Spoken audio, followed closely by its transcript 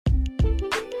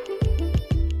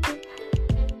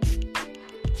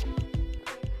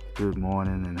Good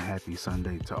morning and happy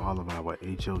Sunday to all of our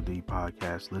HOD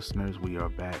podcast listeners. We are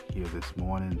back here this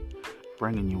morning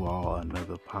bringing you all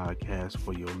another podcast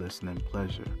for your listening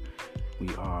pleasure.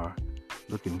 We are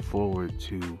looking forward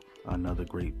to another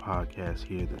great podcast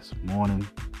here this morning.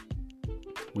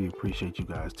 We appreciate you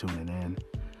guys tuning in,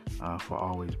 for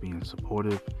always being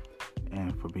supportive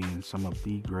and for being some of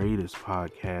the greatest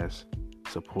podcast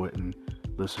supporting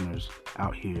listeners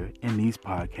out here in these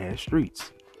podcast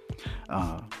streets.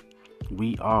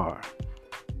 We are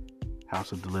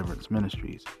House of Deliverance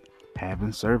Ministries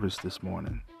having service this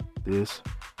morning, this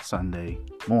Sunday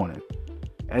morning.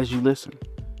 As you listen,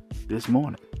 this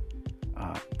morning,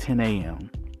 10 a.m.,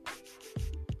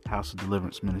 House of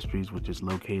Deliverance Ministries, which is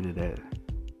located at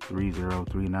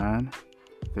 3039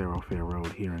 Thoroughfare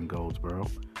Road here in Goldsboro.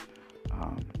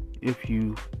 If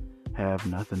you have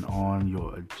nothing on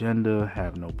your agenda,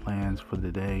 have no plans for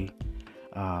the day,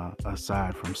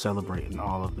 aside from celebrating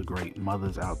all of the great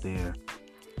mothers out there,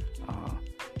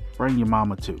 bring your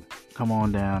mama too. Come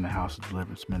on down to House of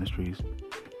Deliverance Ministries.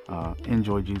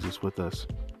 Enjoy Jesus with us.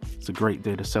 It's a great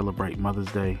day to celebrate Mother's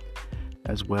Day,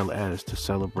 as well as to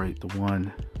celebrate the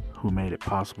one who made it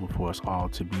possible for us all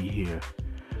to be here.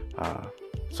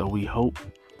 So we hope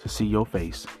to see your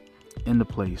face in the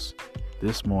place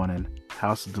this morning.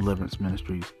 House of Deliverance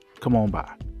Ministries. Come on by.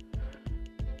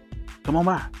 Come on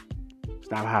by.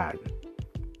 Stop hiding.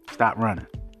 Stop running.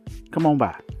 Come on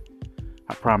by.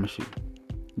 I promise you,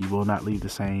 you will not leave the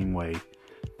same way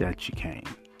that you came.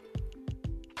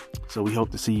 So we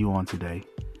hope to see you on today.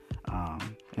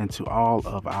 And to all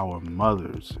of our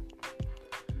mothers,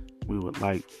 we would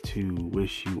like to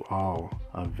wish you all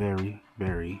a very,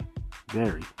 very,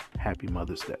 very happy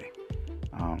Mother's Day.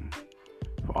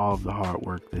 For all of the hard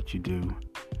work that you do,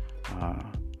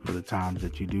 for the times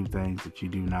that you do things that you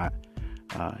do not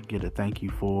get a thank you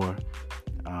for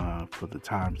the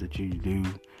times that you do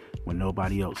when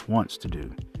nobody else wants to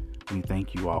do. We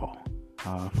thank you all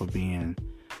for being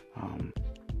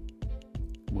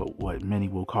what many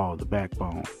will call the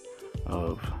backbone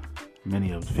of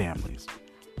many of the families.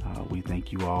 We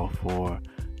thank you all for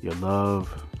your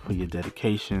love, for your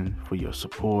dedication, for your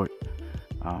support.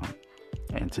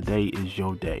 And today is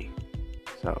your day.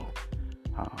 So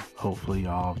hopefully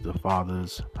all of the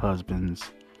fathers, husbands,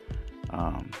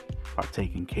 are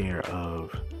taking care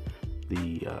of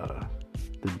the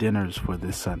dinners for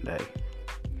this Sunday,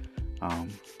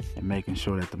 and making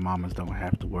sure that the mamas don't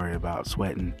have to worry about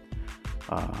sweating,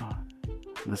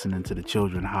 listening to the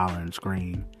children holler and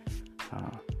scream.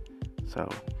 So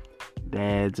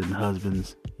dads and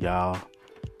husbands, y'all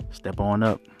step on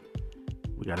up.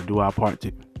 We got to do our part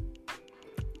too.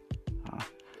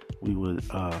 We would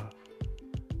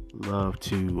love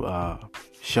to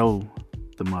show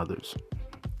the mothers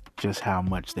just how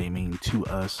much they mean to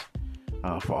us,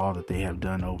 for all that they have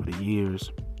done over the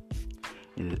years.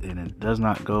 And it does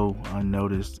not go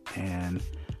unnoticed. And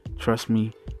trust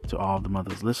me, to all the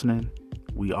mothers listening,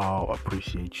 we all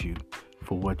appreciate you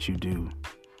for what you do.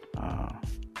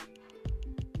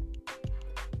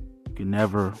 You can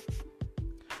never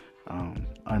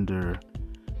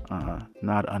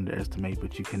not underestimate,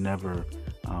 but you can never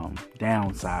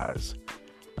downsize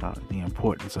the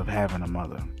importance of having a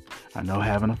mother. I know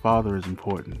having a father is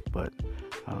important, but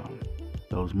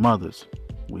those mothers,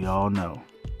 we all know,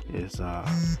 it's a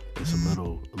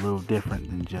little different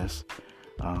than just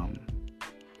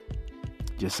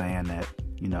saying that,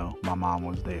 my mom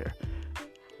was there.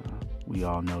 We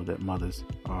all know that mothers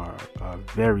are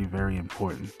very, very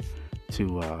important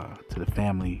to the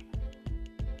family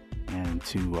and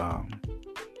to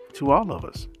all of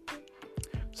us.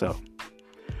 So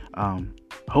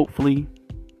hopefully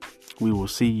we will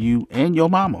see you and your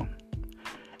mama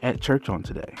at church on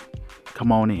today.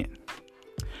 Come on in.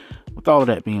 With all of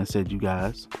that being said, you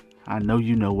guys, I know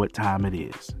you know what time it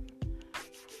is.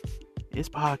 It's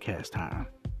podcast time.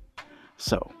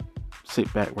 So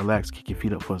sit back, relax, kick your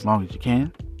feet up for as long as you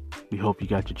can. We hope you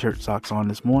got your church socks on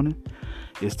this morning.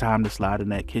 It's time to slide in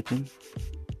that kitchen.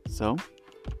 So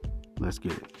let's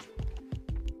get it.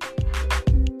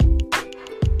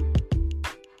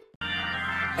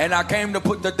 And I came to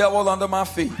put the devil under my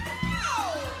feet.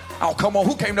 Oh, come on.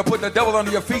 Who came to put the devil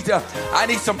under your feet? I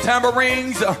need some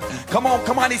tambourines. Come on.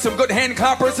 I need some good hand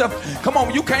clappers. Come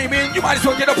on. You came in. You might as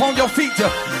well get up on your feet.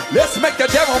 Let's make the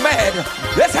devil mad.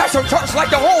 Let's have some church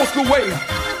like the old school way.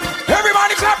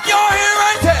 Everybody clap your hand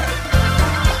right there.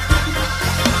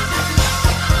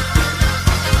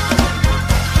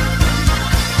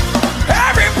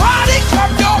 Everybody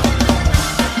clap your hand.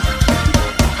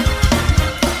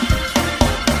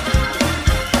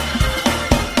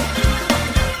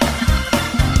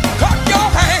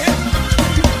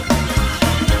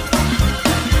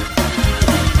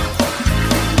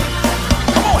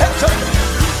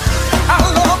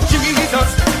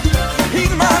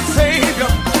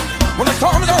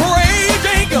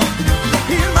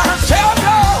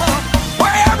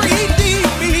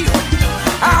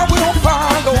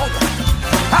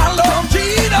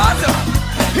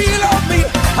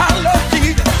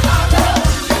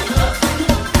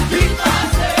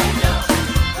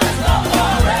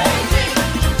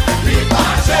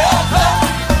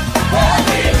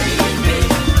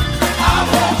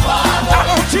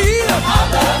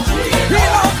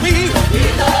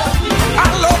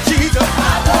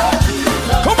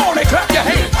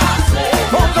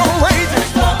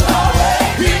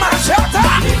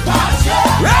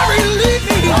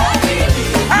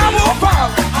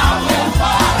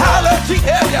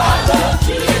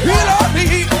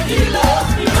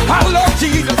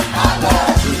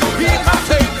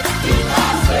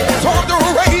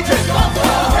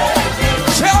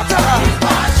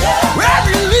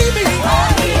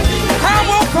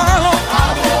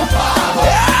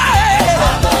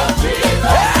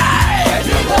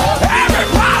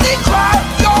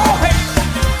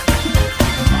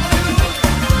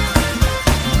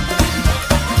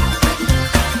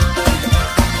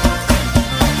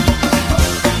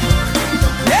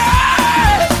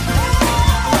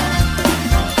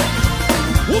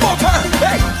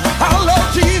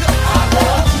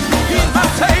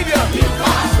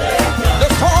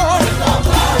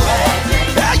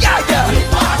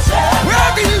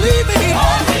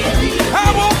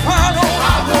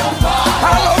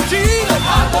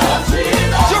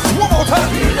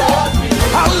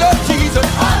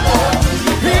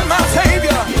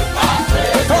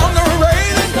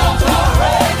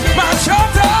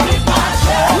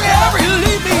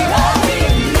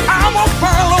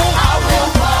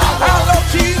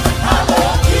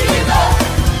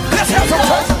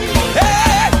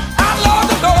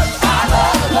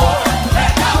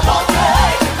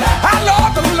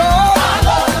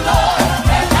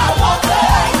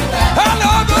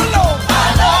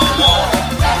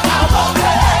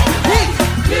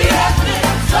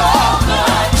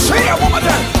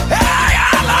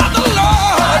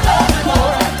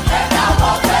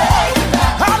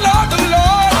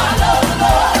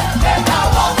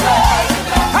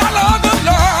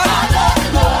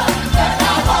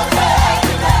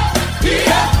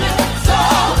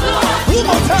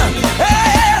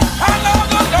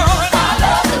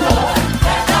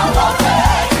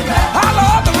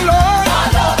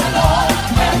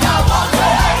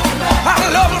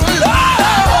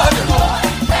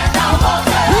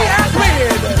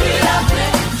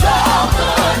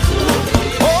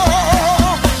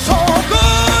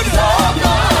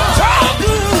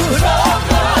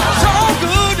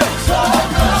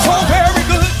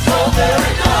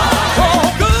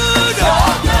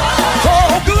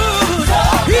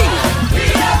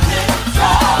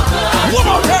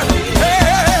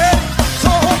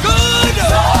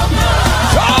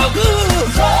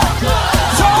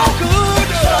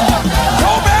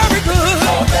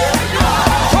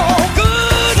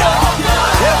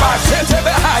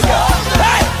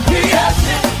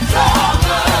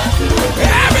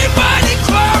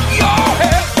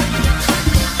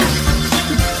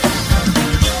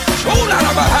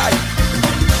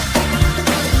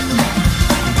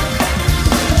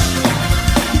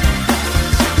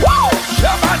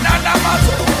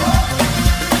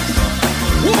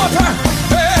 more time.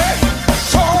 Hey,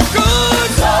 so good.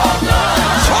 So good.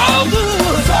 So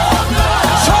good. So good.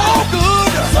 So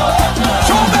good. So good.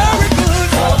 So very good.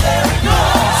 So very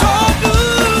good. So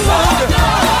good.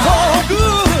 So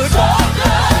good. So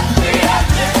good. We have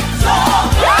been so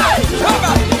good. How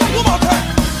about one more time?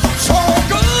 So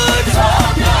good. So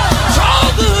good. So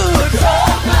good. So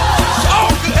good. So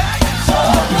good. So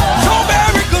good. So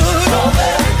very good. So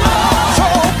very good. So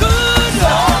good.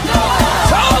 So good.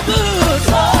 So good.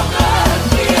 So good.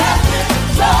 We have been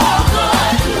so good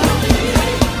to me.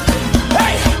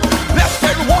 Hey, bless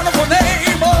that wonderful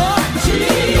name of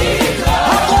Jesus.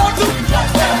 I'm going to bless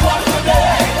that wonderful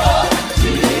name of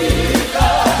Jesus.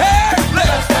 Hey,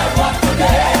 bless that wonderful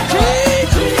name of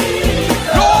Jesus.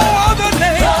 No other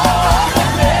name. No other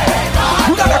name.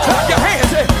 You gotta clap your hands.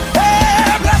 Say,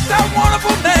 hey, bless that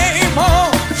wonderful name of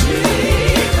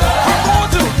Jesus. I'm going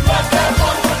to bless that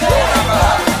wonderful name of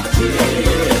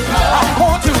Jesus. I'm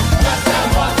going to bless that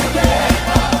wonderful name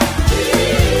of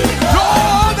Jesus. No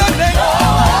other name. No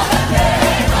other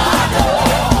name I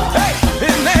know. Hey,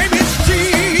 his name is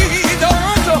Jesus.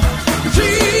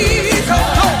 Jesus.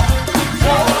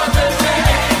 No other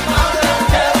name I know.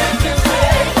 Heaven can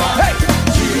save us. Hey,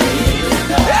 Jesus.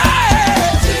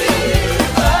 Yeah. Jesus.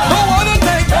 No other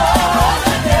name. No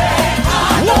other name I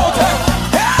know. One more time.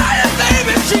 Yeah, his name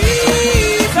is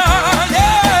Jesus.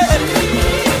 Yeah.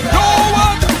 No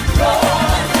other. No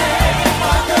other name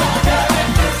I know. Heaven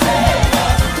can save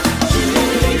us.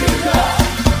 Jesus.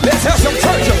 Let's have some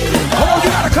church. Come on, you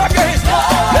gotta clap your hands.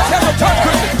 Let's have some church,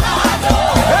 Christian.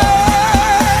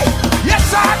 Hey, yes,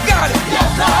 I got it.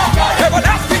 Yes, I got it.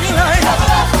 Everlasting life.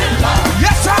 Everlasting life.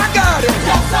 Yes, I got it.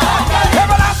 Yes, I got it.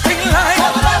 Everlasting life.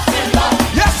 Everlasting life.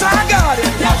 Yes, I got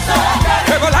it. Yes, I got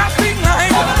it. Everlasting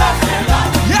life. Everlasting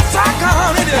life. Yes, I got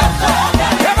it.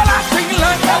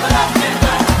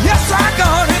 Yes, I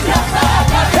got it. Everlasting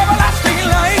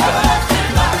life.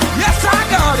 Everlasting life. Yes, I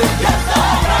got it. Yes, I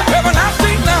got it.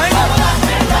 Everlasting life.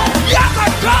 Everlasting life. Yes, I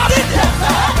got it. Yes,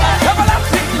 I got it. Everlasting life.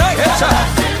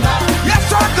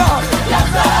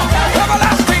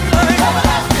 Everlasting life.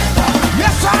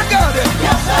 Yes, I got it.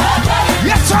 Yes, I got it. Everlasting life. Yes, I got it.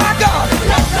 Yes, I got it.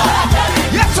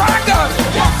 Yes, I got it. Everlasting life. Yes, I got it. Yes, I got it.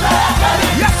 Yes, I got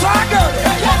it. Yes, I got it.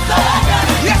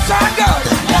 Yes, I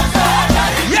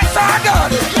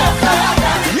got it.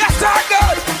 Yes, I got it. Yes, I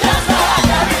got it.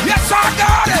 Yes, I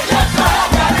got it.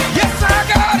 Yes, I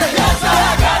got it.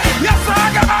 Yes, I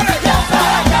got it.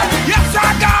 Yes, I got it. Yes,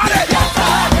 I got it.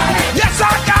 Yes,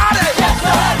 I got it.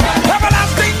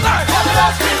 Everlasting life.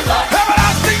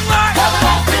 Everlasting life.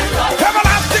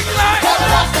 Everlasting life.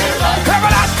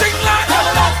 Everlasting life.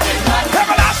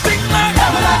 Everlasting life.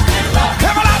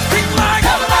 Everlasting life.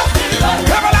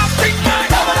 Everlasting life.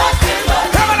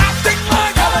 Everlasting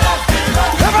life.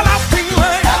 Everlasting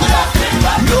life.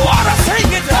 You ought to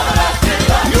sing it.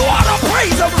 You ought to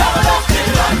praise him.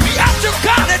 Yes, you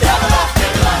got it.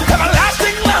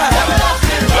 Everlasting life.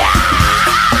 Yeah.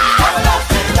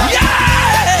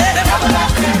 Yeah.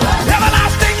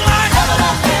 Everlasting life.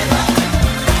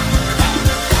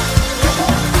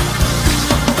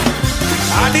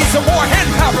 I need some more hand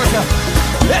clappers.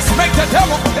 Let's make the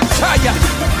devil, tell ya,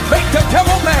 make the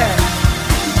devil mad.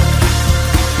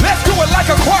 Let's do it like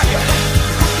a choir.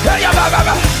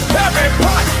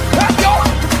 Everybody, clap your.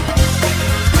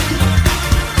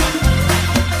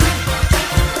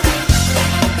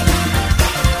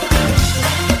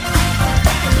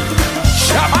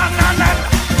 Shamanana.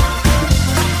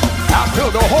 I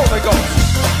feel the Holy Ghost.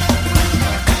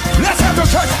 Let's have the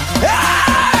church.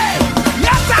 Hey!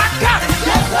 Yes, I got it.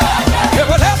 Yes, I got it.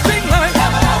 Everlasting life.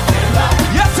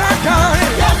 Yes, I got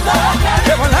it.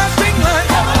 Everlasting life.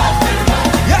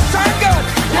 Yes, I got it.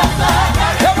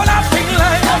 Everlasting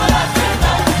life.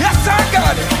 Yes, I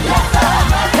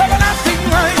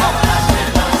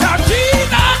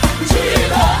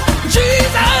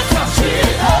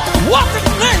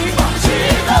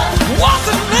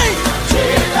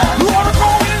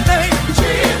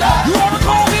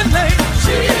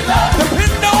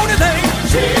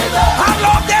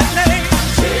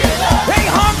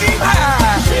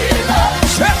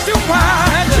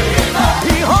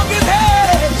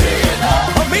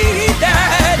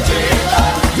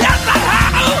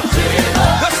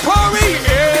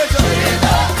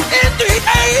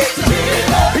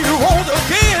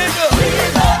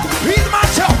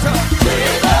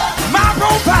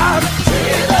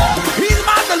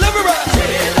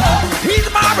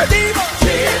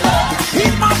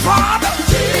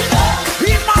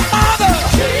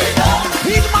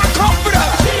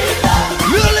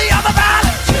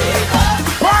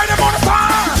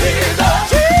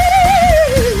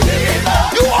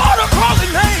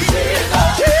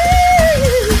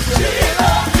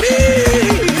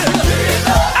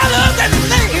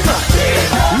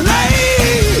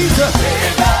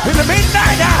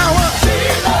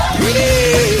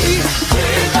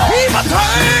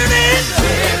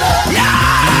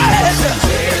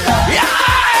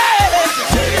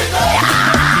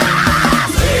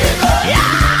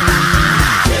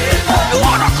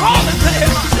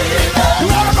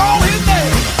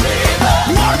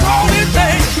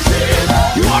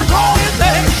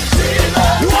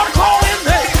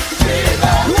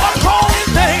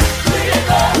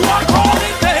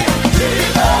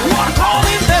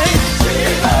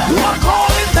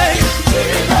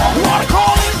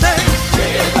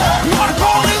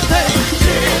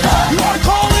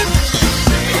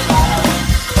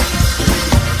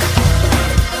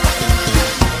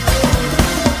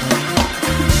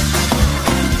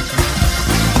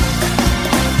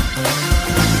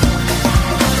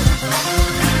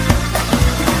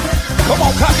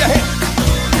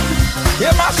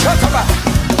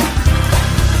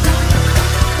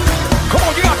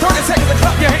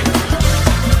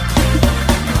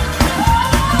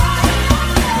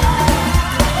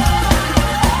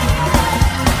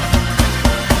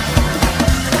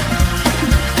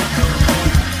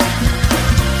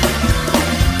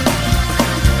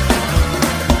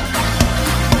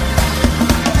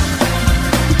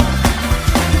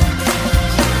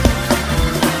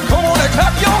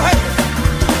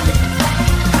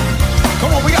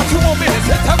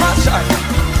website.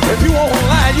 If you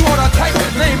online, you ought to type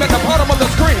his name at the bottom of the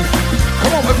screen.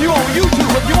 Come on, if you on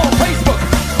YouTube, if you on Facebook.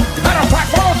 Matter of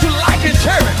fact, why don't you like and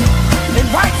share it?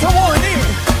 Invite someone in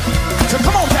to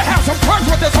come on to have some church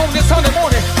with us on this Sunday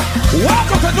morning.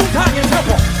 Welcome to New Canyon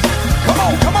Temple. Come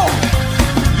on, come on.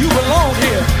 You belong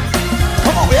here.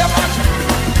 Come on, everybody.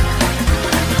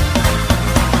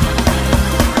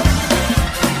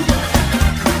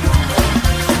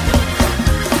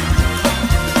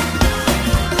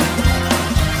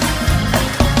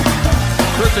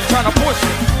 Christian trying to push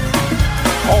you.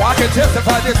 Oh, I can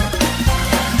testify this.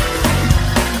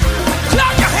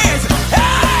 Clap your hands.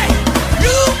 Hey,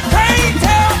 you can't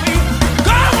tell me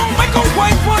God won't make a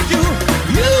way for you.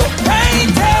 You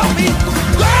can't tell me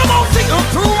God won't see you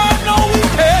through. I know He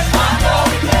can. I know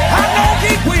He can. I know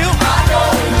He will. I know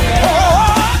He will.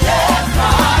 Oh, yes,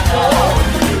 I know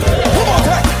He will. Come on,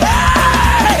 say,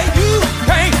 hey, you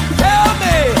can't tell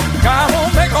me God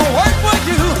won't make a way for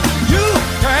you. You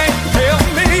can't tell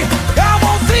me God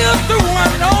won't see us through. I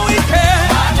know He can.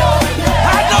 I know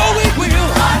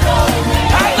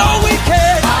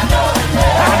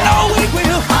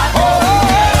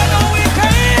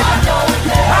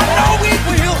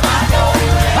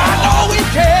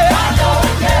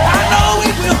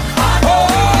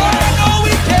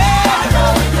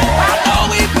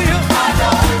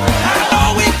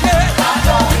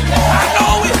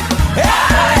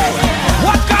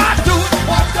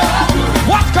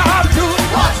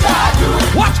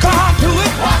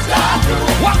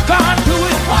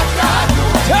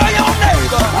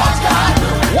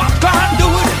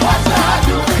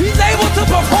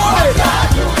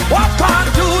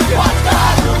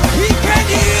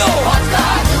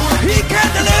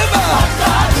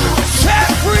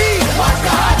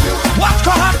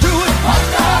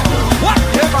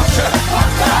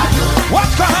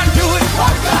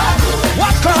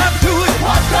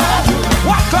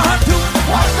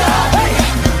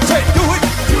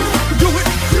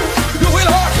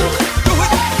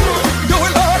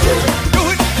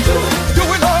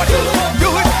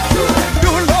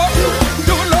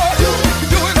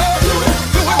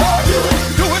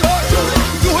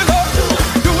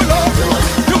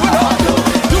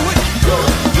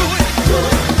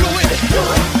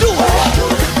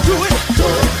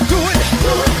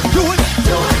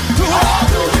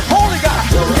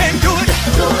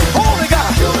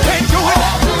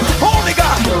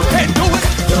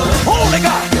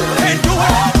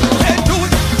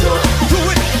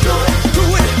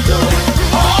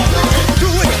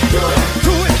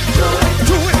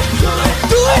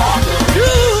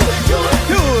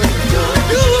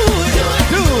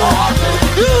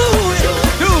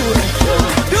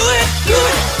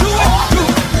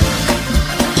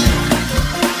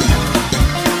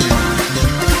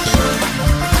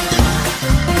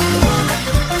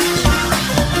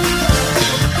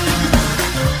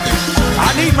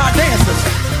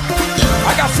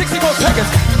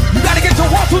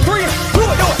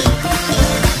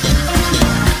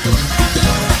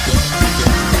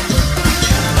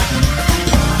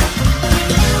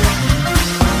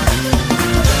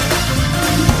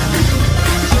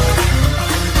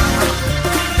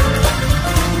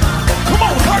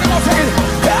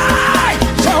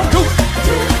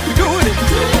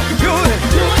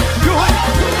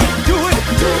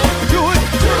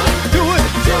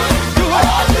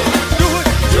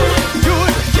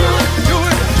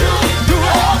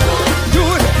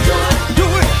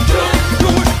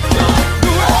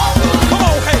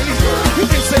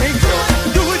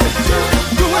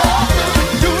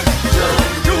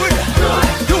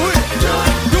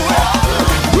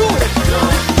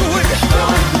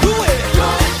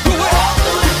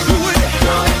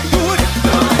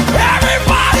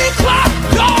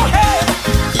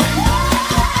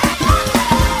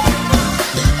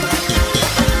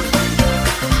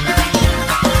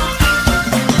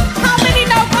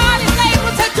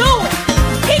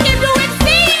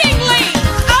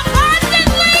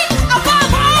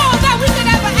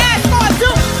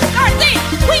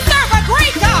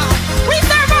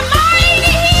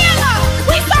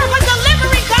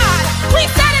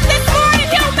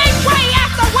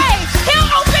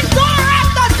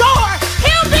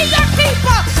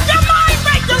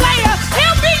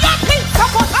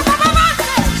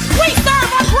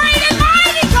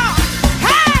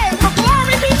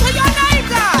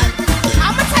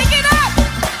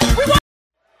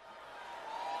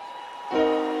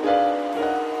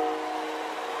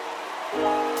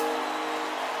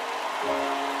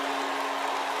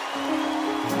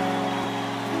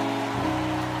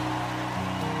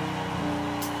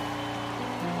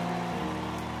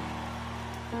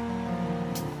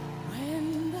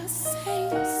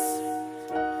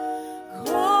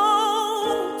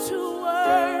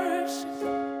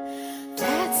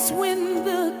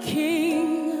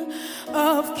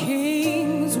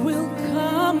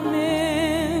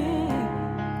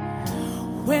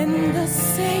when the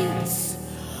saints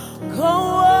go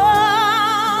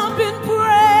up in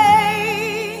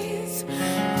praise,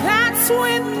 that's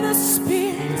when the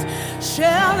Spirit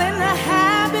shall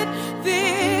inhabit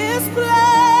this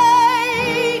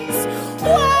place.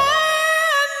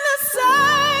 When the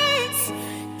saints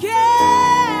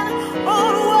get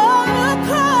on one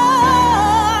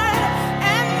accord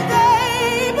and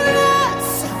they bless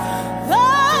the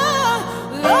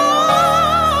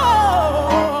Lord,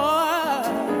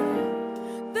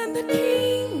 then the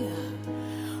King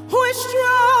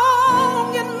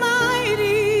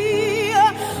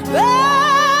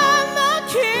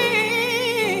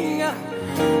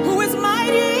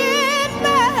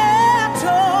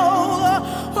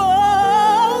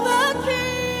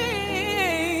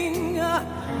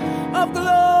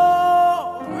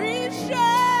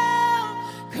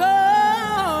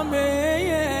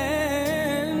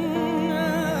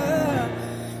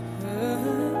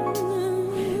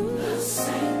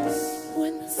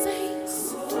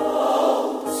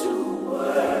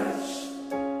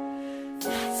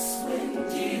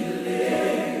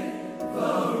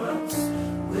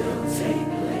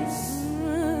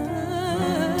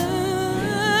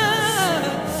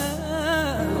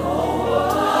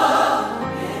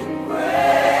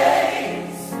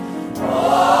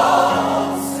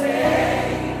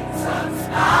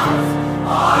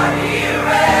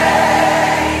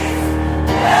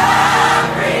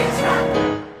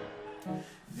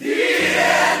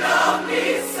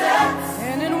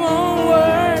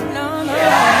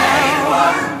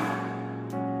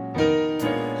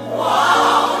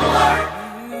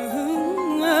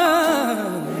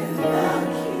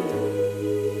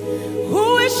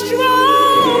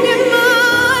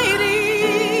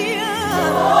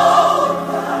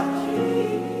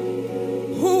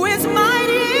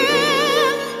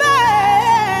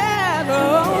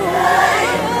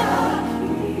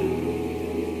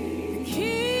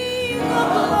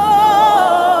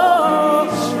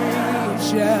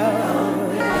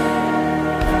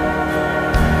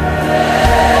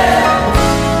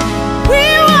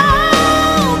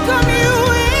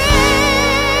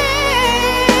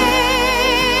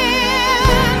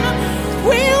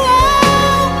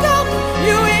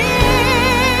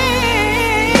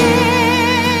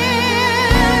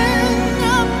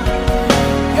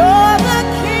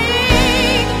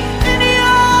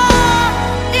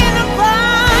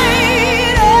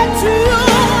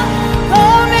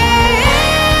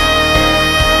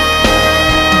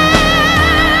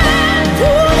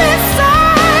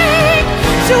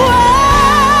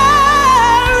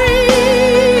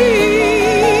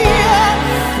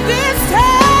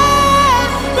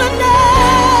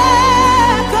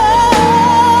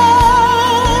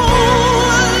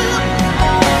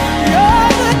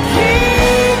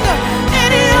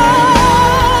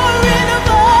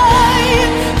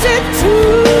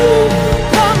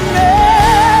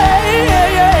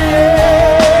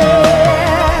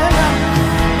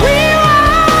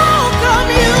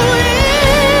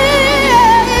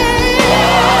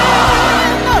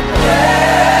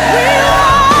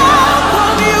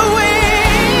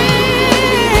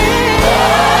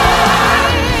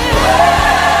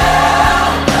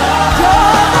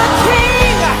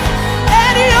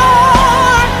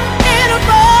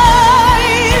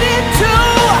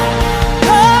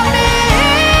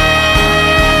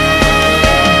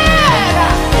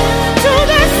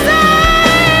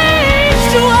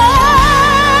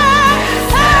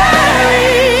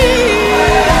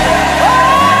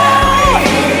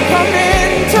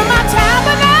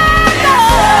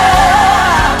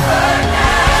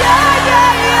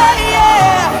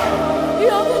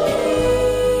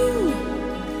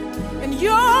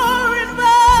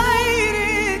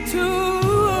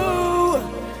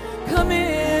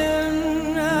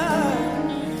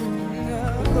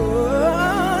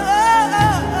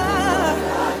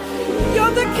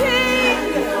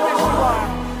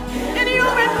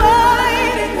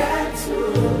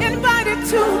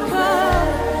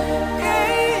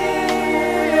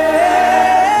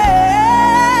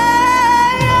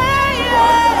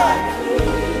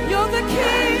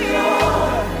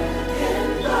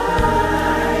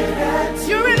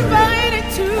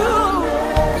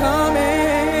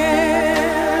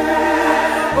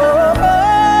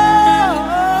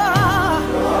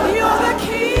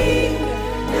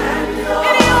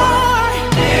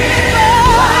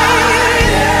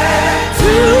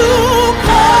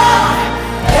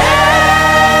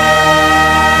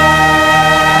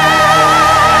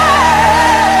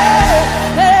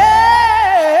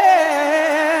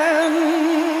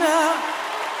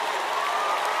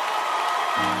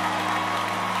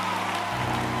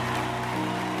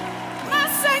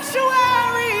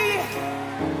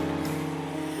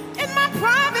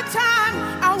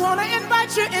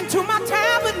into my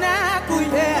tabernacle,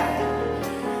 yeah.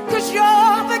 'Cause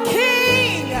you're the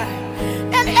King,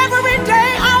 and every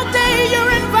day, all day,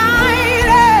 you're invited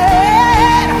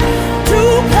to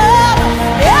come.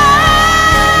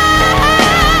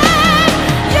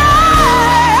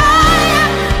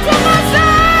 To my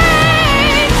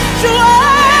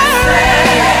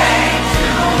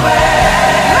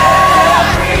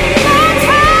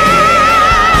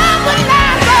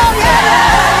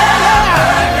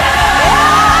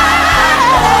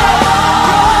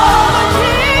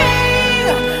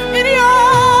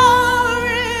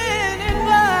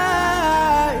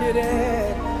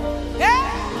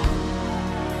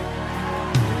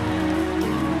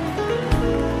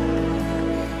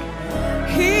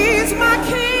He's my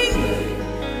King,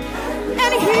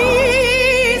 and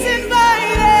He's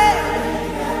invited.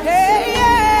 Hey,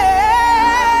 yeah,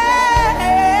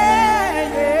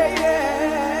 yeah,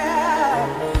 yeah.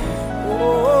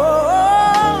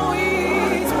 Oh,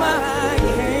 He's my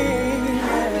King.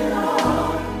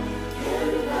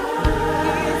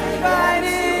 He's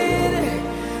invited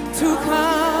to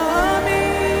come in.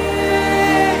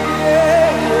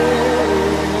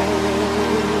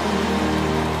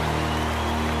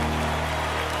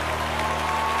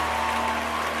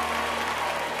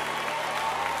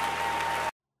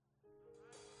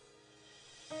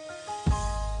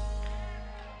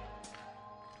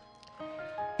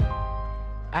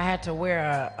 I had to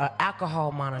wear an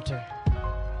alcohol monitor.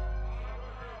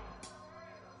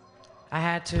 I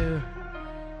had to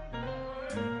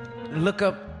look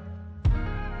up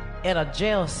at a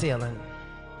jail ceiling.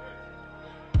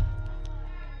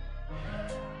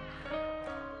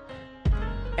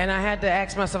 And I had to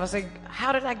ask myself, I said,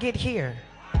 how did I get here?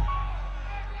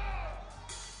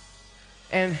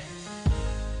 And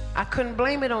I couldn't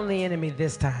blame it on the enemy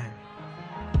this time.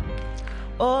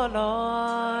 Oh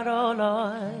Lord, oh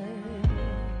Lord.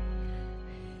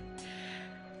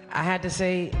 I had to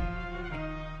say,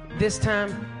 this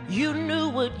time, you knew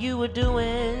what you were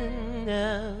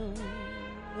doing.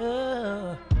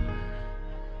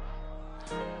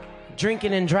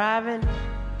 Drinking and driving.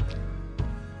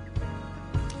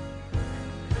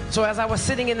 So as I was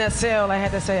sitting in that cell, I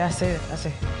had to say, I said,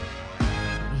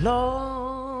 Lord,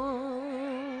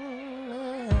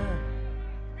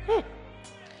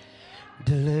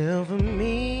 deliver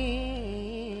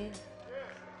me,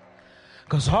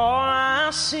 'cause all I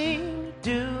seem to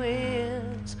do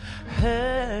is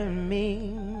hurt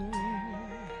me.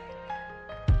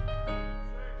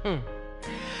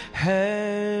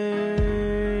 Hurt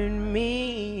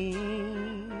me.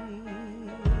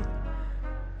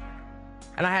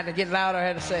 And I had to get louder. I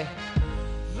had to say,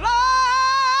 Lord,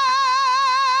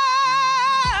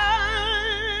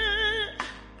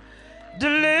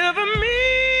 deliver me.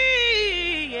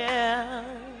 Yeah.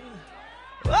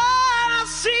 All I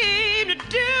seem to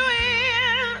do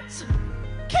is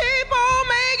keep on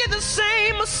making the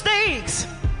same mistakes.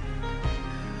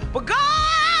 But God,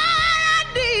 I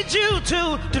need you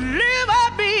to deliver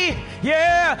me.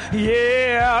 Yeah,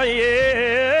 yeah,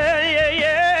 yeah, yeah,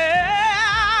 yeah.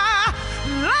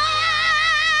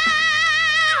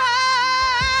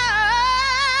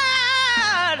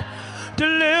 Lord,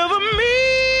 deliver me.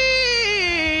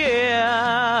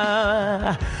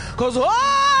 Yeah. 'Cause all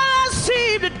I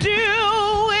seem to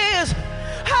do is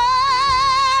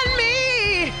hurt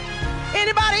me.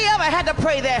 Anybody ever had to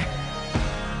pray that?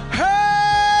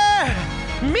 Hurt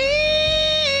me.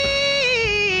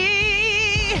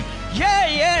 Yeah,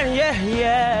 yeah, yeah,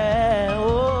 yeah. Oh.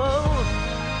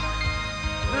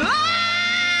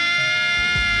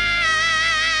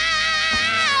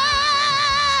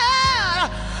 Lord,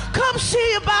 come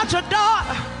see about your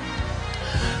daughter.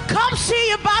 Come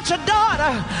see about your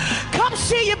daughter. Come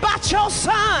see about your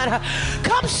son.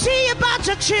 Come see about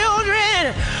your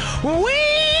children. We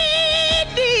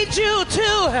need you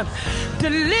to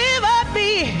deliver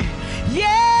me.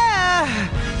 Yeah,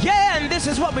 yeah. And this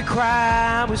is what we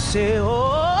cry. We say,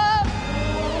 oh.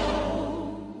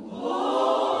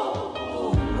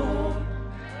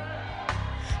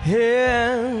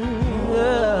 Yeah.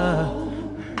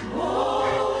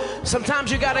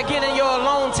 Sometimes you gotta get in your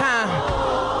alone time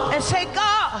and say,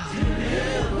 God.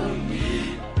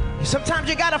 Sometimes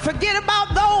you gotta forget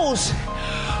about those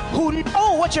who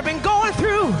know what you've been going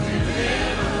through.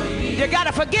 You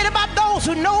gotta forget about those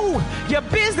who know your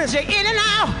business, you're in and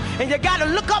out, and you gotta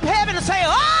look up heaven and say,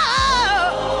 oh,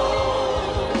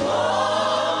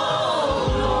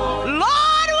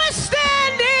 Lord, we're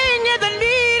standing in the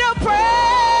need of prayer.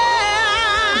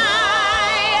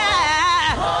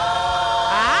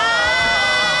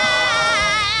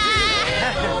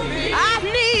 I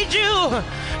need you.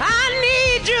 I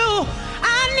need you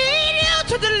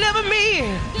to deliver me.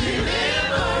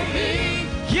 Deliver me.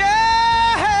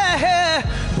 Yeah,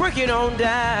 break it on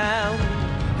down.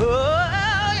 Oh,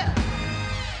 yeah.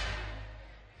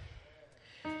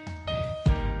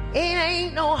 It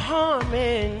ain't no harm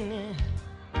in,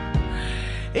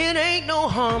 it ain't no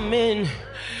harm in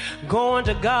going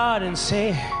to God and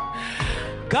say,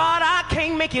 God, I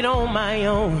can't make it on my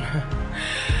own.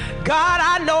 God,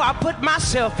 I know I put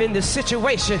myself in this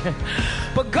situation,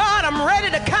 but God, I'm ready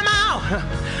to come out.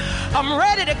 I'm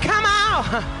ready to come out.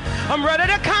 I'm ready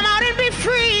to come out and be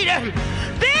freed.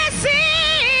 This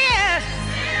is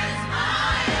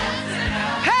my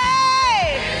exodus.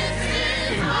 Hey! This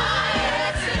is my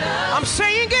exodus. I'm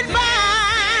saying goodbye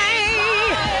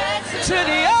to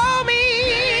the old me.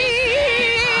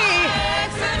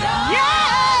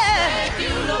 Yeah!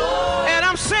 And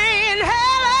I'm saying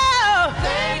hello.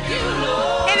 Thank you,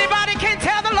 Lord. Anybody can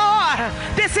tell the Lord,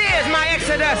 this is my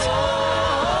exodus.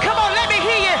 Come on, let me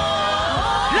hear you.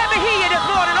 Let me hear you this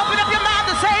morning. Open up your mouth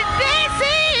and say, this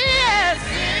is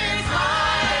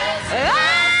my exodus.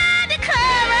 I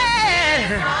declare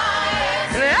it.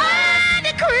 I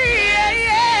decree it.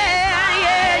 Yeah,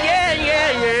 yeah, yeah,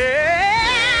 yeah, yeah.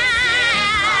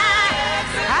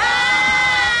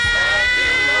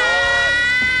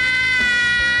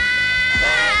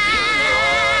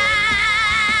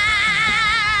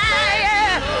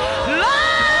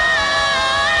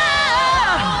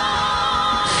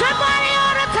 Somebody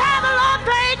ought to tell the Lord,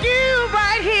 thank you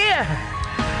right here.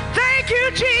 Thank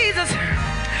you, Jesus.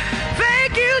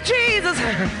 Thank you, Jesus.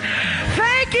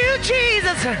 Thank you,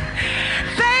 Jesus.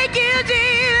 Thank you,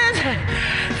 Jesus.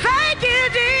 Thank you,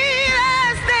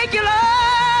 Jesus. Thank you,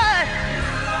 Lord.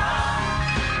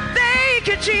 Thank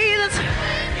you, Jesus.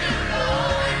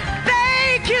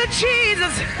 Thank you,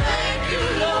 Jesus. Thank you,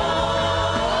 Lord.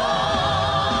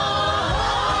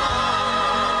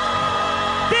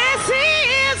 This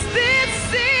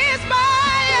is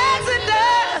my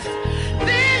exodus.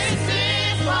 This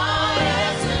is my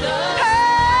exodus.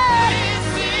 Hey. This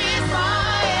is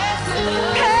my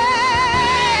exodus.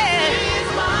 Hey. This is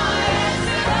my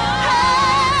exodus. Hey.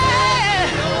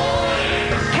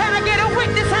 Can I get a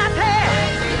witness out there?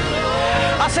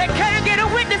 I said, can I get a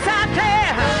witness out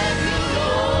there?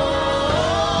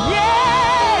 Yeah.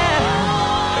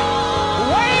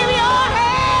 Wave your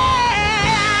hand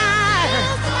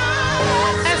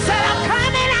and say, I'm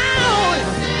coming out.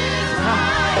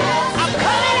 I'm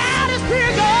coming out as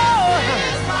pure gold.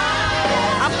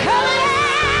 I'm coming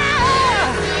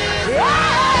out. Yeah.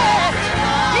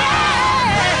 Yeah.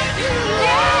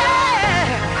 Yeah.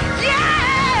 Yeah.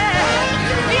 Yeah.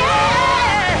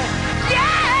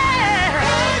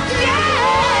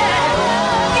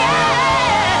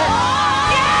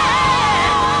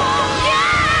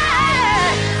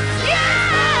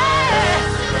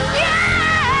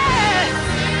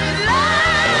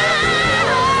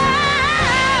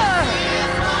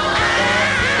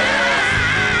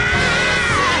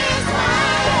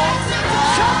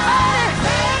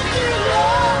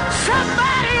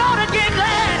 Somebody ought to get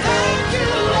glad.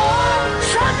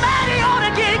 Somebody ought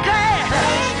to get glad.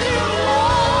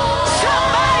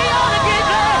 Somebody ought to get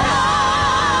glad.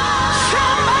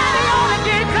 Somebody ought to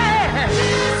get glad.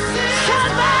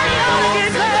 Somebody ought to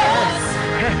get glad.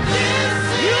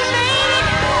 You made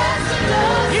it.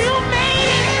 You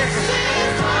made it.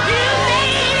 You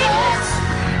made it.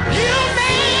 You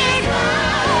made it.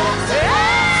 Yeah.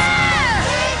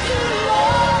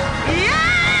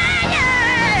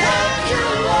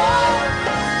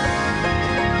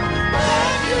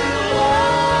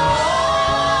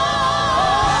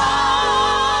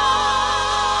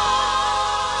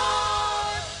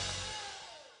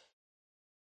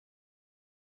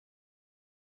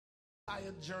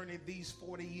 Journey these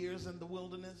 40 years in the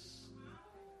wilderness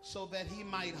so that he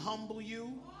might humble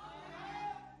you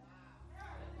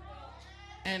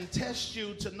and test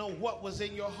you to know what was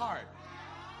in your heart,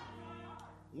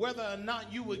 whether or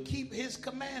not you would keep his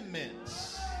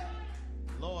commandments.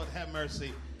 Lord have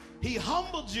mercy. He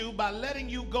humbled you by letting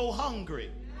you go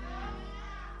hungry.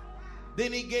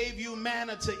 Then he gave you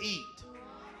manna to eat,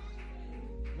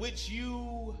 which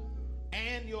you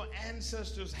and your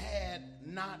ancestors had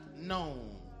not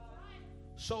known,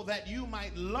 so that you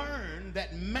might learn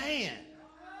that man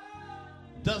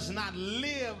does not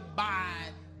live by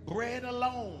bread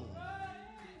alone,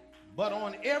 but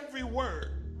on every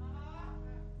word,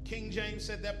 King James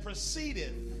said, that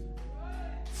proceedeth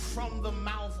from the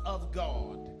mouth of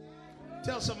God.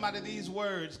 Tell somebody these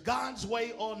words: God's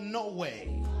way or no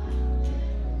way.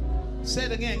 Say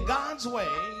it again: God's way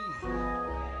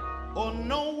or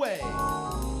no way.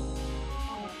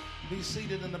 Be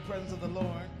seated in the presence of the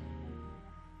Lord.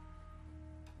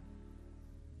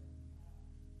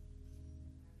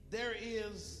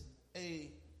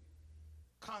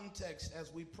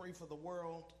 as we pray for the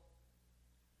world,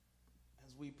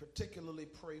 as we particularly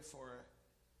pray for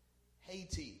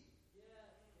Haiti,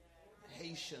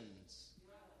 Haitians,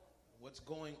 what's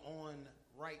going on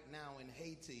right now in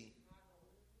Haiti,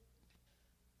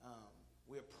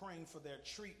 we're praying for their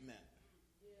treatment,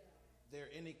 their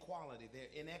inequality, their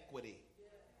inequity.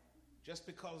 Just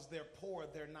because they're poor,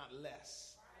 they're not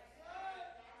less.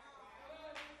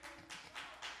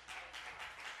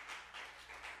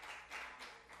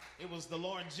 It was the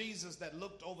Lord Jesus that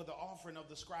looked over the offering of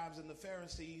the scribes and the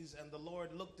Pharisees, and the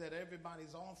Lord looked at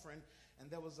everybody's offering, and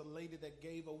there was a lady that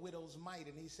gave a widow's mite,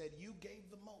 and he said, you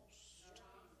gave the most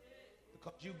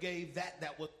because you gave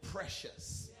that was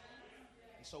precious.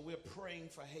 And so we're praying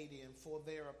for Haiti and for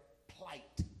their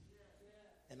plight.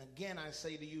 And again, I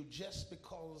say to you, just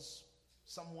because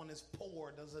someone is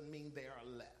poor doesn't mean they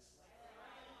are less.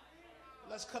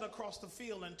 Let's cut across the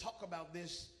field and talk about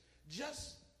this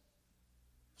just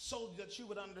so that you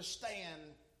would understand.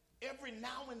 Every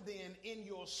now and then in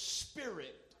your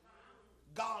spirit,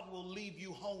 God will leave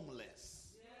you homeless.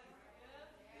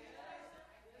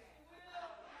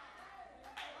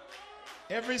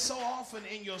 Every so often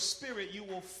in your spirit, you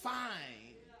will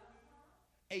find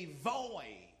a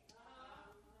void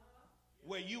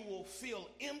where you will feel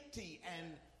empty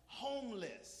and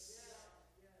homeless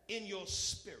in your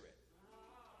spirit.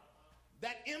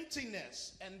 That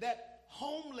emptiness and that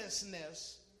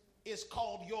homelessness is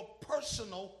called your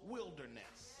personal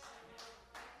wilderness.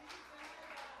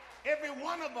 Every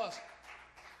one of us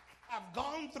have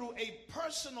gone through a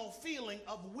personal feeling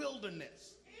of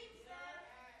wilderness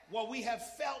where we have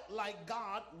felt like,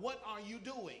 God, what are you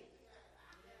doing?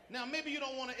 Now, maybe you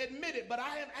don't want to admit it, but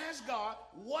I have asked God,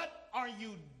 what are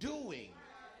you doing?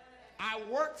 I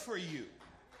work for you.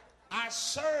 I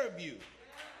serve you.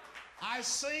 I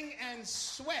sing and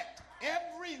sweat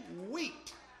every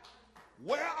week.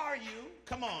 Where are you?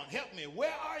 Come on, help me.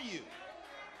 Where are you?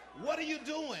 What are you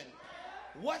doing?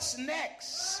 What's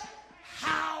next?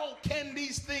 How can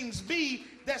these things be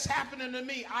that's happening to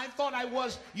me? I thought I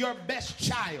was your best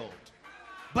child.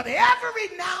 But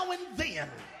every now and then,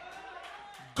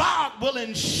 God will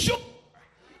ensure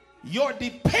your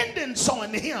dependence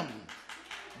on him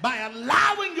by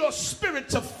allowing your spirit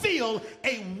to feel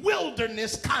a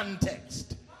wilderness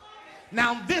context.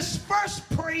 Now, this first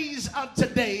praise of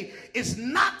today is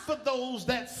not for those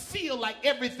that feel like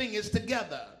everything is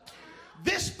together.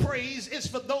 This praise is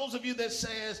for those of you that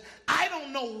says, I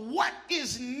don't know what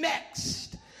is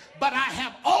next, but I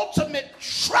have ultimate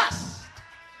trust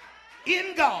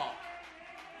in God.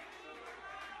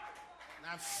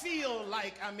 I feel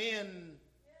like I'm in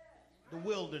the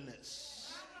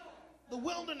wilderness. The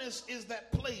wilderness is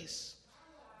that place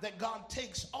that God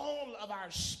takes all of our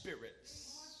spirits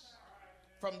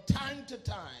from time to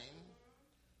time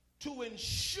to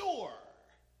ensure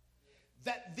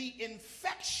that the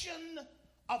infection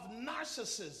of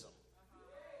narcissism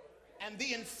and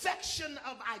the infection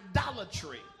of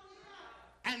idolatry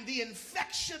and the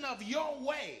infection of your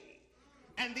way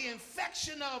and the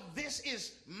infection of this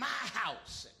is my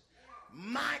house,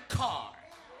 my car,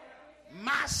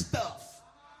 my stuff.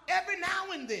 Every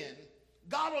now and then,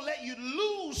 God will let you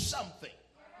lose something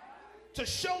to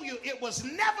show you it was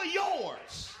never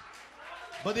yours,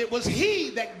 but it was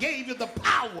he that gave you the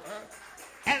power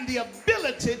and the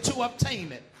ability to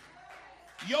obtain it.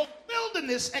 Your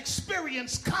wilderness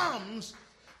experience comes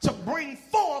to bring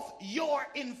forth your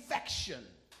infection.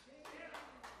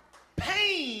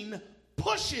 Pain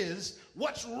pushes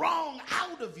what's wrong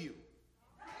out of you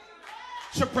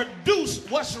to produce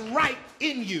what's right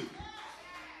in you.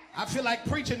 I feel like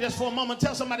preaching just for a moment.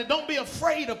 Tell somebody, don't be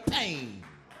afraid of pain.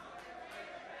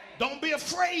 Don't be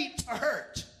afraid to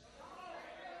hurt.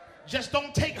 Just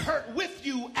don't take hurt with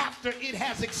you after it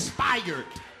has expired.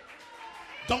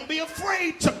 Don't be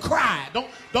afraid to cry.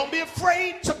 Don't be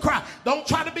afraid to cry. Don't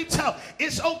try to be tough.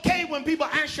 It's okay when people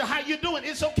ask you how you're doing.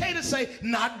 It's okay to say,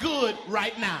 not good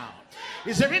right now.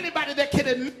 Is there anybody that can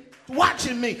admit,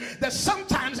 watching me, that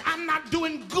sometimes I'm not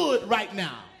doing good right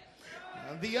now?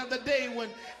 The other day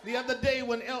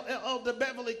when Elder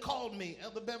Beverly called me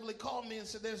and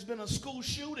said there's been a school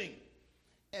shooting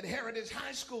at Heritage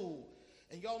High School.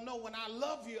 And y'all know when I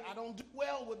love you, I don't do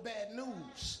well with bad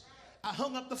news. I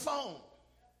hung up the phone.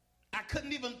 I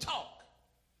couldn't even talk.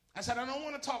 I said, I don't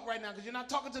want to talk right now because you're not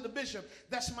talking to the bishop.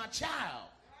 That's my child.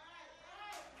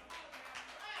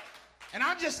 And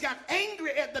I just got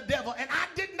angry at the devil, and I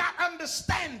did not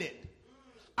understand it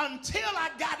until I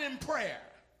got in prayer.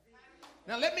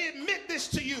 Now, let me admit this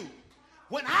to you.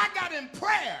 When I got in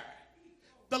prayer,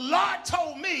 the Lord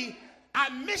told me, I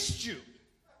missed you.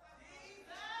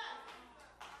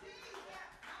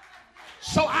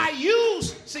 So I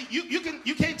use, see, you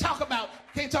can't talk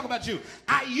about you.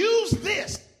 I use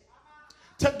this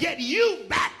to get you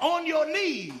back on your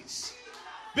knees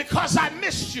because I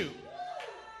missed you.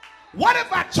 What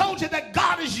if I told you that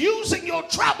God is using your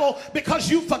trouble because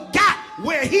you forgot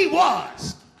where he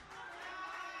was?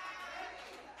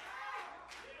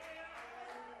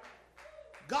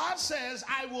 God says,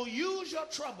 I will use your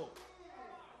trouble.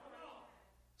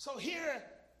 So here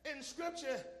in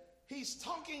scripture, he's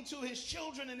talking to his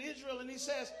children in Israel, and he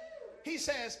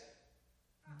says,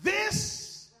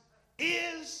 this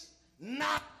is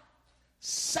not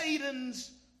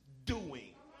Satan's doing.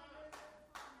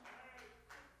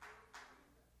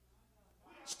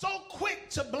 So quick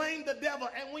to blame the devil,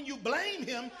 and when you blame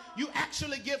him, you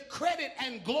actually give credit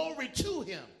and glory to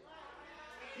him.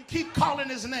 You keep calling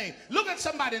his name. Look at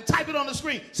somebody and type it on the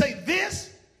screen. Say,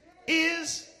 this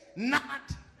is not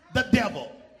the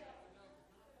devil.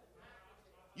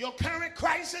 Your current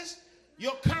crisis,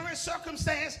 your current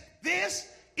circumstance, this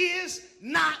is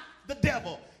not the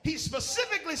devil. He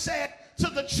specifically said to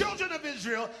the children of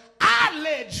Israel, I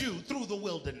led you through the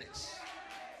wilderness.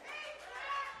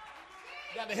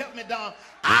 You got to help me, Don.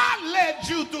 I led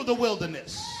you through the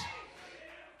wilderness.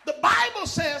 The Bible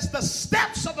says the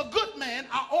steps of a good man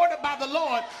are ordered by the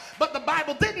Lord, but the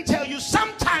Bible didn't tell you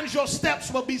sometimes your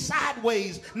steps will be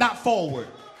sideways, not forward.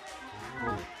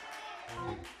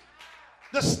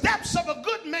 The steps of a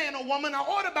good man or woman are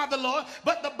ordered by the Lord,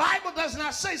 but the Bible does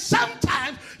not say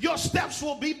sometimes your steps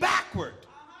will be backward.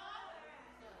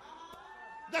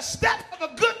 The steps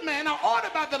of a good man are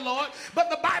ordered by the Lord, but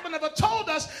the Bible never told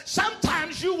us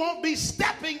sometimes you won't be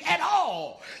stepping at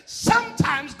all.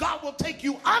 Sometimes God will take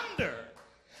you under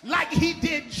like he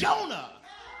did Jonah.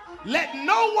 Let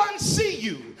no one see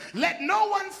you. Let no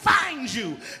one find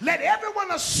you. Let everyone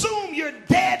assume you're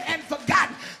dead and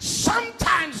forgotten.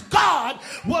 Sometimes God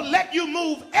will let you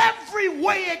move every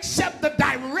way except the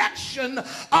direction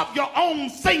of your own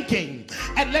thinking.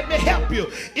 And let me help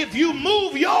you. If you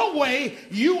move your way,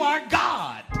 you are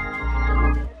God.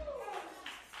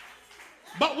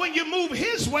 But when you move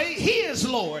his way, he is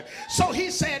Lord. So he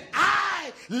said,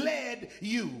 I led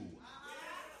you.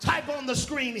 Type on the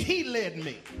screen, he led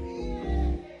me.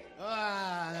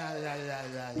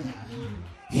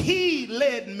 He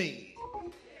led me.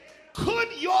 Could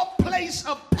your place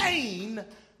of pain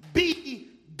be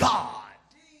God?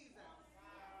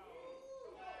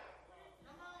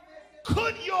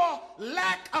 Could your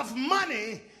lack of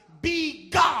money be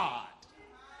God?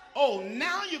 Oh,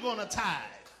 now you're going to tithe.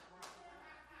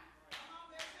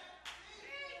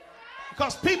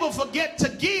 Because people forget to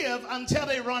give until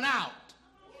they run out.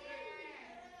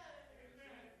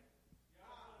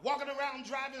 Walking around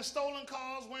driving stolen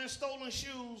cars, wearing stolen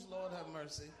shoes, Lord have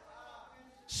mercy.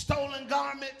 Stolen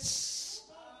garments.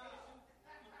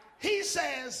 He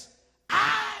says,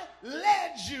 I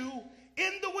led you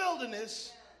in the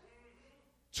wilderness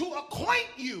to acquaint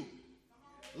you.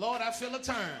 Lord, I feel a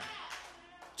turn.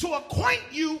 To acquaint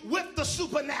you with the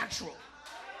supernatural.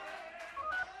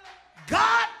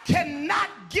 God cannot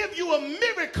give you a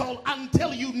miracle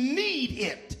until you need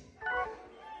it.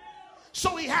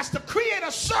 So he has to create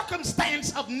a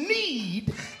circumstance of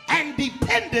need and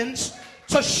dependence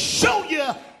to show you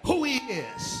who he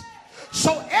is.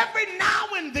 So every now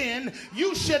and then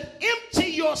you should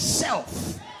empty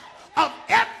yourself of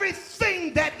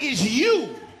everything that is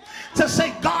you to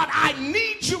say, God, I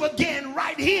need you again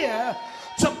right here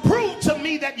to prove to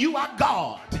me that you are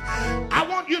God. I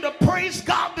want you to praise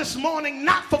God this morning,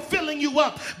 not for filling you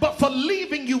up, but for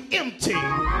leaving you empty.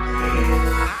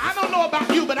 I don't know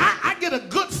about you, but I get a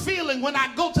good feeling when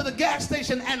I go to the gas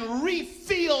station and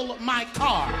refill my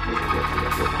car.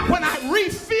 When I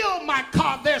refill my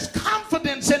car, there's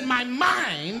confidence in my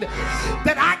mind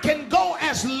that I can go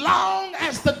as long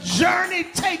as the journey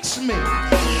takes me.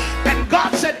 And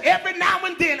God said, every now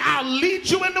and then I'll lead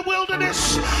you in the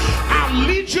wilderness. I'll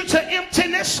lead you to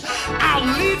emptiness.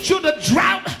 I'll lead you to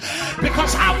drought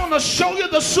because I want to show you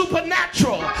the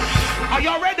supernatural. Are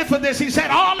y'all ready for this? He said,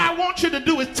 all I want you to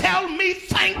do is tell me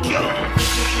thank you.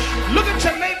 Look at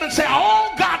your neighbor and say,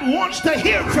 all God wants to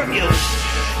hear from you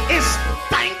is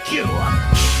thank you.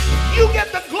 You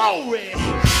get the glory.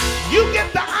 You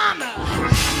get the honor.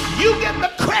 You get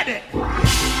the credit.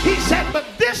 He said, but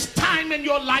this time in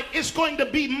your life, it's going to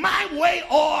be my way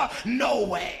or no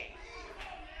way.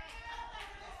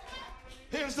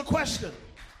 Here's the question.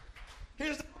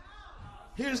 Here's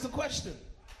the question.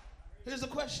 Here's the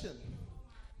question.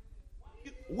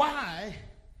 Why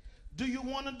do you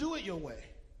want to do it your way?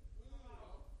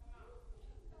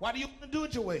 Why do you want to do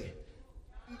it your way?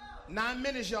 9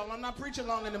 minutes, y'all. I'm not preaching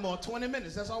long anymore. 20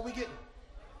 minutes. That's all we get.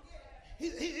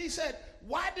 He said,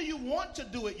 why do you want to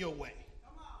do it your way?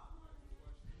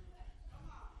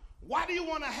 Why do you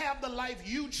want to have the life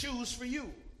you choose for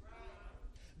you?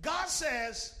 God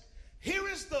says, here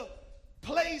is the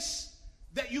place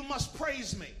that you must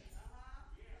praise me.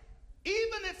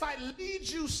 Even if I lead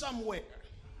you somewhere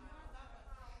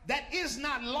that is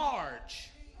not large,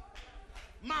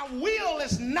 my will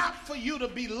is not for you to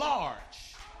be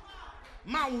large.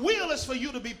 My will is for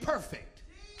you to be perfect.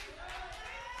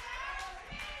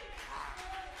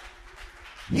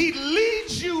 He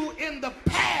leads you in the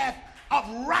path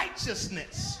of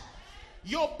righteousness.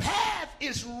 Your path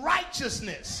is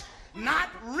righteousness, not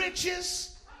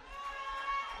riches.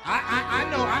 I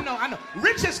know.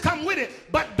 Riches come with it,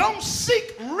 but don't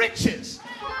seek riches.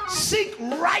 Seek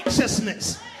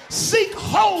righteousness. Seek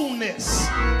wholeness.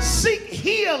 Seek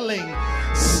healing.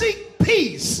 Seek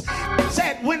peace.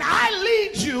 Said, when I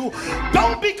lead you,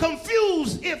 don't be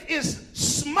confused if it's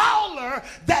smaller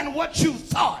than what you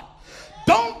thought.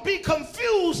 Don't be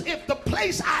confused if the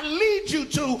place I lead you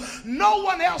to, no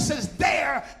one else is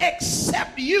there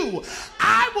except you.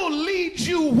 I will lead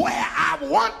you where I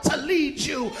want to lead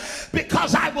you,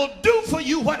 because I will do for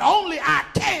you what only I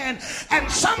can.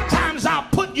 And sometimes I'll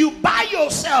put you by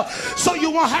yourself so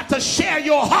you won't have to share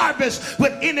your harvest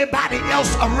with anybody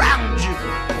else around you.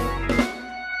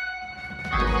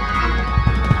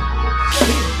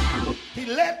 He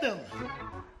led them.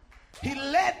 He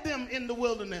led them in the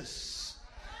wilderness.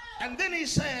 And then he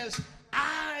says,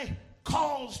 I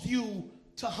caused you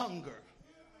to hunger.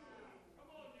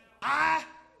 I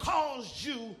caused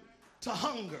you to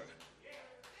hunger.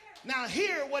 Now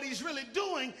here, what he's really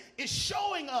doing is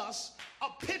showing us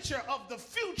a picture of the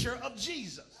future of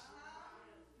Jesus.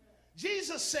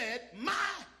 Jesus said, my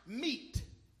meat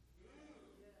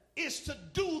is to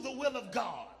do the will of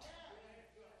God.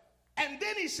 And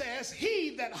then he says,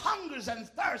 he that hungers and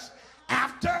thirsts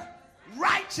after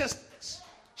righteousness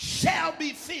shall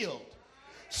be filled.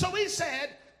 So he said,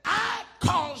 I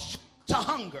caused you to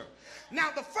hunger. Now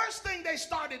the first thing they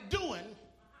started doing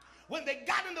when they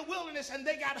got in the wilderness and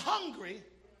they got hungry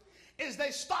is they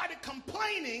started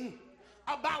complaining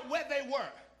about where they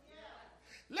were.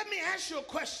 Let me ask you a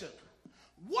question.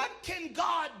 What can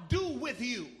God do with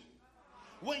you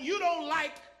when you don't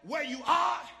like where you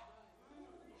are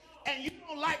and you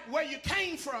don't like where you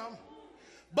came from,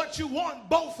 but you want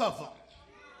both of them?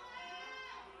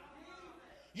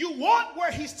 You want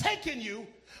where he's taken you,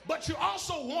 but you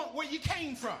also want where you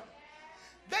came from.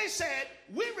 They said,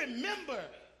 we remember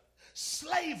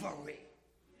slavery.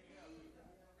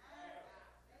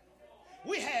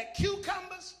 We had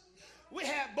cucumbers, we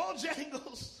had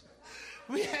Bojangles,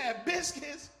 we had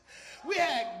biscuits, we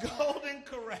had Golden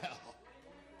Corral.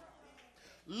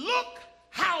 Look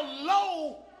how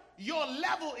low your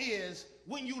level is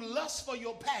when you lust for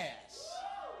your past.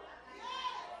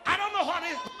 I don't know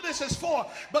who this is for,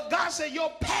 but God said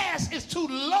your past is too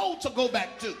low to go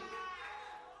back to.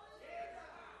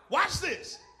 Watch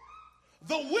this.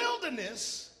 The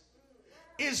wilderness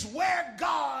is where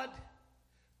God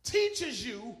teaches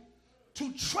you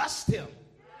to trust him.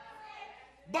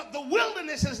 But the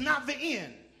wilderness is not the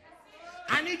end.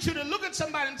 I need you to look at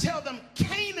somebody and tell them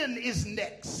Canaan is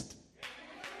next.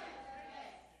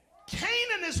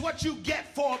 Canaan is what you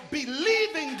get for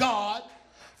believing God,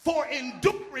 for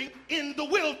enduring in the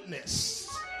wilderness.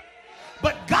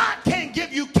 But God can't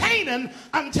give you Canaan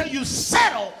until you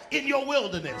settle in your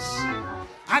wilderness.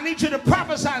 I need you to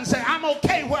prophesy and say, I'm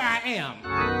okay where I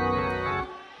am.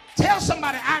 Tell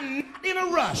somebody, I'm not in a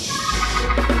rush.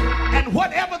 And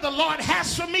whatever the Lord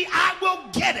has for me, I will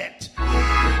get it.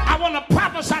 I want to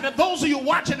prophesy to those of you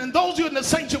watching and those of you in the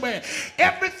sanctuary.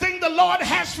 Everything the Lord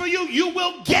has for you, you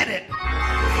will get it.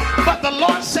 But the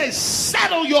Lord says,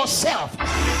 settle yourself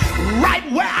right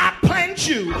where I plant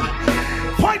you.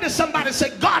 Point to somebody and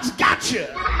say, God's got you.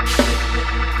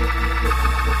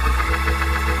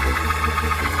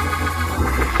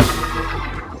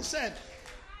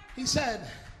 He said,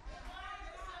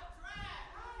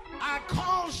 I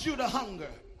caused you to hunger.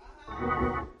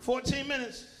 14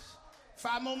 minutes,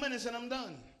 5 more minutes and I'm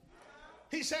done.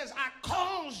 He says, I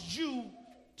caused you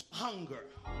to hunger.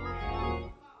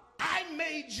 I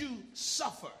made you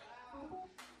suffer.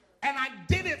 And I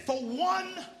did it for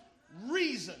one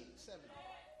reason.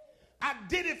 I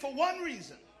did it for one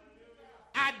reason.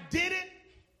 I did it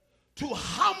to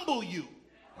humble you.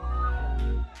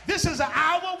 This is an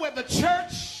hour where the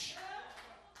church,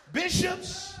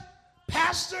 bishops,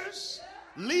 pastors,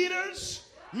 leaders,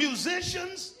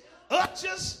 musicians,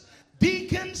 ushers,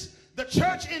 deacons, the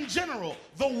church in general,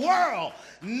 the world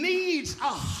needs a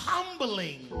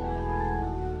humbling.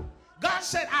 God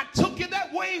said, I took you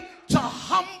that way to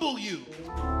humble you.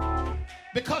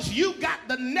 Because you got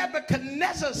the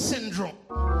Nebuchadnezzar syndrome.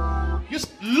 You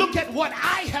look at what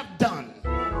I have done.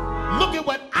 Look at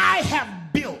what I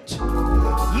have built.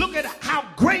 Look at how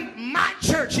great my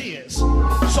church is.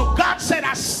 So God said,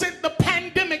 I sent the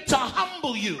pandemic to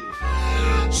humble you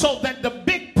so that the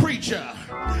big preacher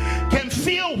can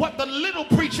feel what the little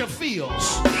preacher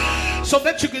feels, so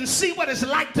that you can see what it's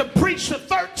like to preach to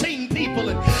 13 people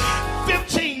and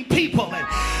 15 people. And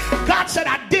God said,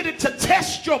 I did it to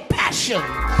test your passion.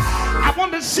 I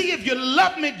want to see if you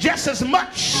love me just as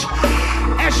much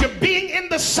as you're being in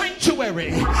the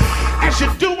sanctuary, as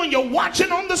you do when you're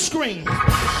watching on the screen.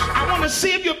 I want to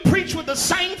see if you preach with the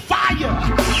same fire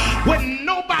when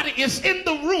nobody is in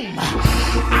the room.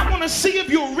 I want to see if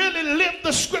you really live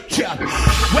the scripture,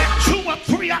 where 2 or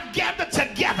 3 are gathered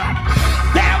together,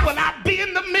 there will I be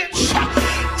in the midst.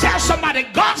 Tell somebody,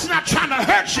 God's not trying to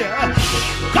hurt you.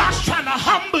 God's trying to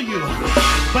humble you.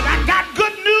 But I got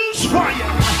good news for you.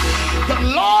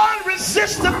 The Lord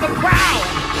resisteth the proud,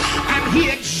 and he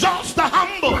exalts the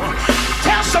humble.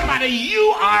 Tell somebody,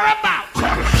 you are about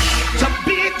to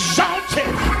be exalted.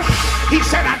 He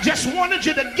said, I just wanted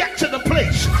you to get to the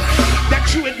place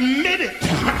that you admit it.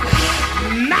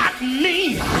 Not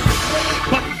me,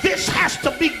 but this has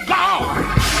to be God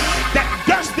that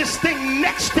does this thing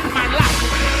next in my life.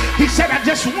 He said, I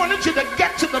just wanted you to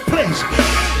get to the place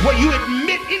where you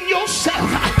admit in yourself,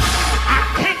 I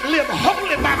can't live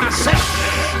holy by myself.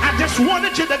 I just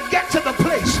wanted you to get to the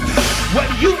place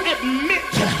where you admit,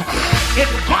 if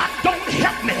God don't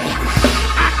help me,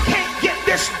 I can't get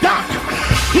this done.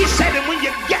 He said, and when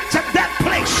you get to that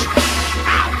place,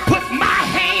 I'll put my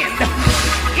hand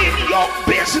in your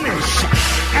business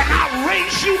and I'll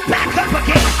raise you back up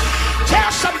again. Tell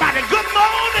somebody, good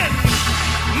morning.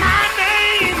 My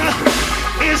name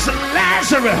is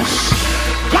Lazarus.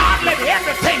 God, let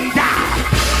everything die.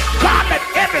 God, let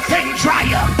everything dry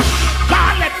up.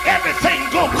 God, let everything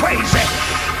go crazy.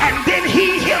 And then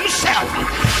he himself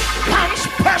comes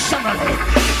personally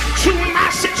to my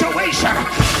situation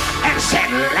and said,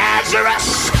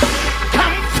 Lazarus,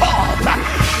 come forth.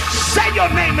 Say your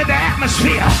name in the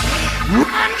atmosphere.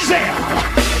 Ranzel,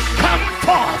 come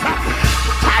forth.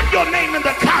 Type your name in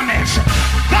the comments.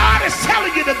 God is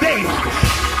telling you today,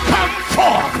 come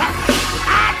forth.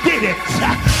 I did it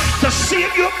to see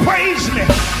if you praise me.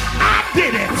 I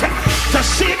did it to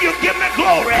see if you give me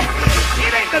glory.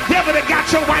 It ain't the devil that got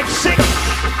your wife sick.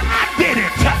 I did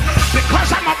it because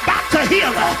I'm about to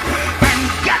heal her and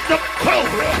get the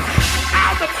glory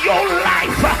out of your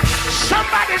life.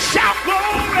 Somebody shout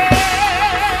glory.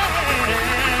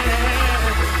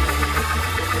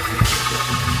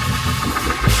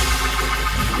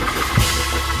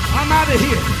 I'm out of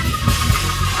here.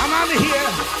 I'm out of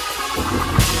here.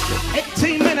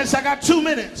 18 minutes. I got 2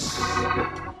 minutes.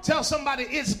 Tell somebody,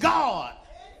 it's God.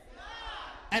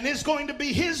 And it's going to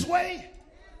be his way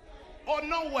or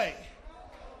no way.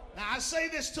 Now, I say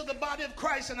this to the body of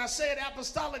Christ, and I say it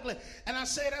apostolically, and I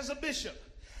say it as a bishop.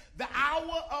 The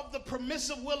hour of the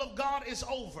permissive will of God is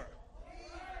over.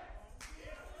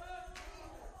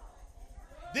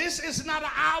 This is not an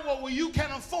hour where you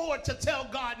can afford to tell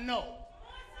God no.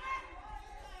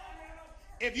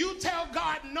 If you tell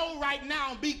God no right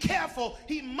now, be careful,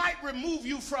 he might remove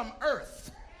you from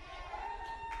earth.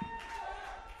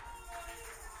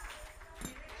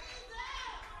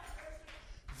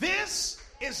 This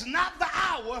is not the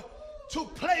hour to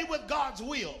play with God's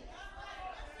will.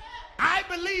 I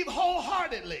believe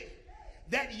wholeheartedly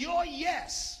that your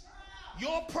yes,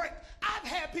 your prayer. I've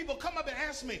had people come up and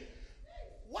ask me,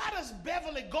 why does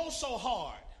Beverly go so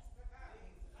hard?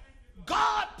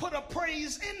 God put a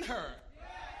praise in her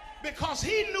because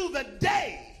he knew the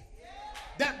day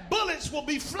that bullets will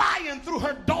be flying through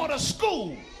her daughter's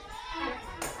school.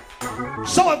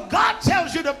 So if God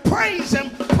tells you to praise him,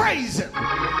 praise him.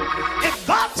 If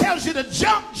God tells you to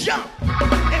jump, jump.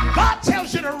 If God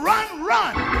tells you to run,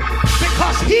 run.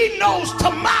 Because he knows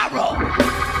tomorrow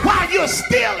while you're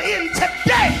still in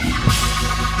today.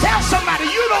 Tell somebody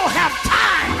you don't have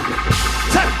time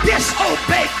to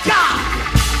disobey God.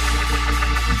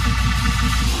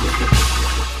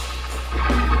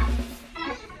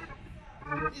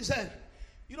 He said,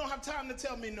 you don't have time to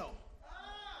tell me no.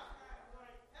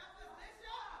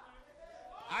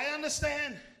 I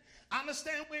understand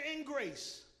we're in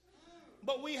grace,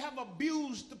 but we have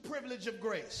abused the privilege of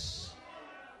grace.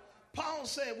 Paul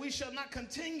said we shall not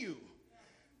continue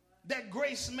that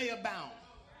grace may abound.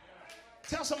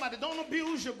 Tell somebody, don't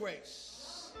abuse your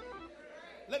grace.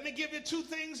 Let me give you 2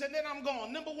 things and then I'm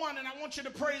gone. Number 1, and I want you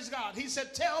to praise God. He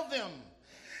said, tell them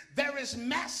there is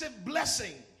massive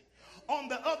blessing on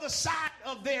the other side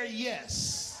of their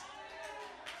yes.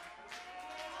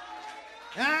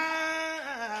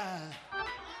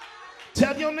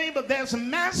 Tell your neighbor there's a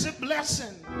massive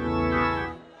blessing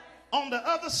on the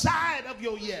other side of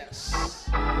your yes.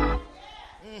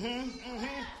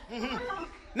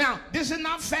 Now, this is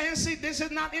not fancy. This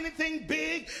is not anything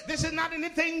big. This is not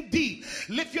anything deep.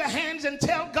 Lift your hands and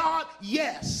tell God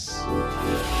yes.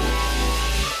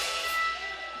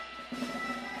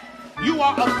 You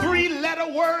are a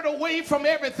 3-letter word away from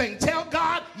everything. Tell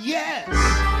God yes.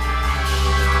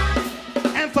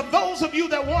 And for those of you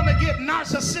that want to get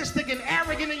narcissistic and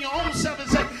arrogant in your own self and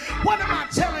say, what am I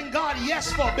telling God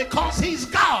yes for? Because he's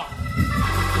God.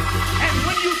 And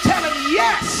when you tell him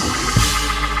yes,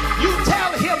 you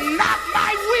tell him not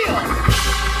my will,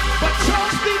 but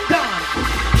yours be done.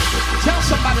 Tell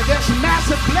somebody there's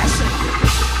massive blessing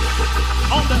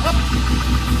on the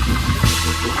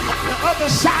other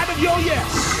side of your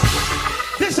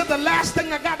yes. This is the last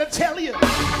thing I got to tell you.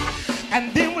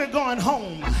 And then we're going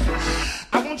home.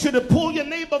 I want you to pull your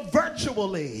neighbor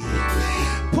virtually.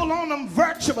 Pull on them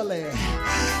virtually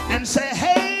and say,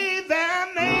 hey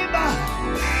there, neighbor.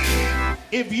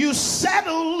 If you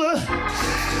settle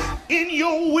in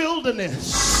your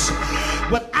wilderness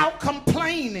without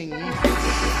complaining,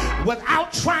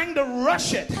 without trying to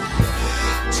rush it,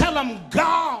 tell them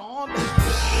God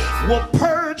will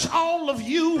purge all of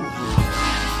you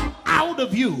out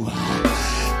of you.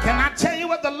 Can I tell you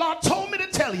what the Lord told me to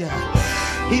tell you?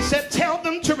 He said, tell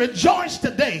them to rejoice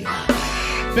today,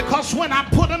 because when I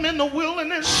put them in the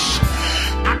wilderness,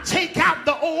 I take out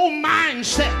the old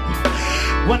mindset.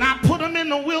 When I put them in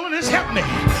the wilderness, help me,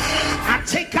 I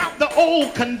take out the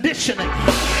old conditioning.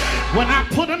 When I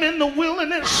put them in the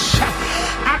wilderness,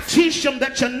 I teach them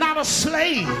that you're not a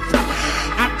slave.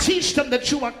 I teach them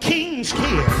that you are king's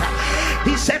kid.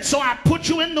 He said, so I put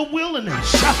you in the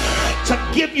wilderness to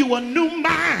give you a new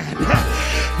mind.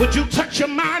 Would you touch your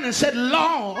mind and say,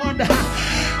 Lord,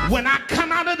 when I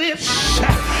come out of this,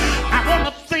 I want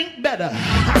to think better.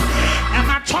 Am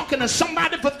I talking to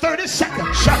somebody for 30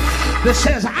 seconds that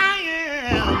says, I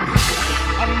am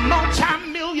a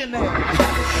multi-millionaire?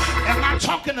 Am I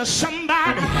talking to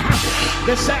somebody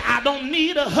that say, I don't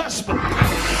need a husband,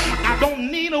 I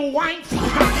don't need a wife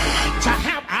to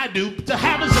have, I do, to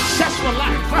have a successful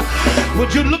life?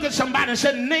 Would you look at somebody and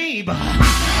say, neighbor,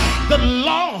 the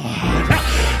Lord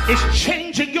is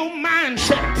changing your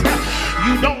mindset.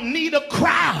 You don't need a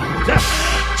crowd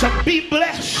to be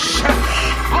blessed.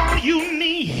 All you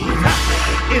need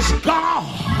is God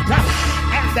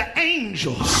and the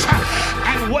angels.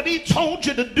 And what he told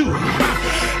you to do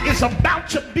is about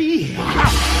to be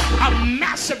a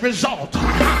massive result.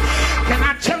 Can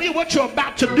I tell you what you're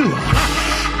about to do?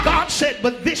 God said,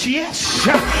 but this yes,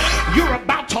 you're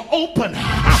about to open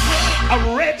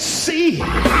a Red Sea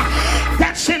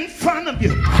that's in front of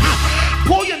you.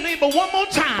 Pull your neighbor one more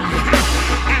time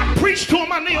and preach to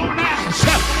him on the old mass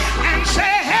and say,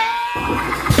 hey,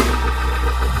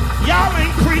 y'all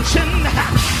ain't preaching.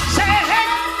 Say,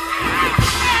 hey,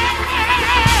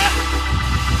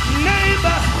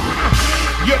 neighbor,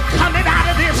 you're coming out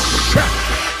of this,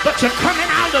 but you're coming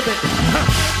out of it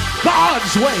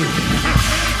God's way.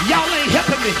 Y'all ain't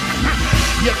helping me.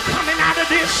 You're coming out of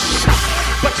this,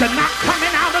 but you're not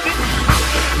coming out of it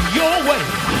your way.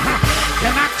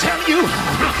 Can I tell you,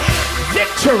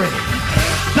 victory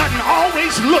doesn't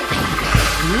always look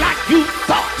like you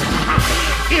thought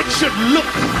it should look.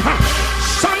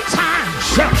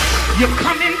 Sometimes you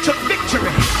come into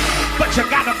victory, but you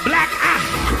got a black eye.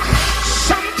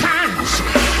 Sometimes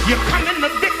you come into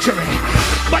victory,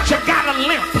 but you got a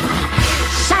limp.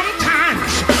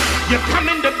 Sometimes you come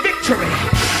into victory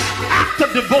after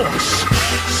divorce.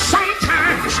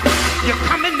 Sometimes you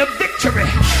come into victory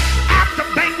after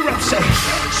bankruptcy.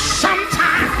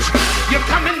 Sometimes you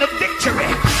come into victory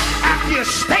after you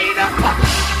stayed up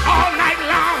all night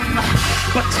long.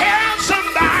 But tell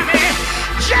somebody,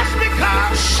 just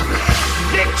because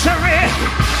victory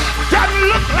doesn't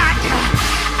look like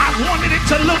I wanted it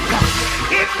to look,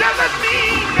 it doesn't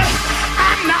mean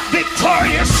I'm not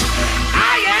victorious.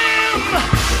 I am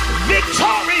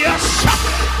victorious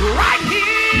right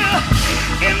here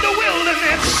in the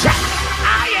wilderness.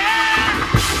 I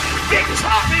am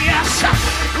victorious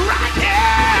right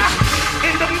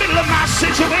here in the middle of my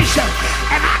situation.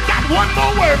 And I got one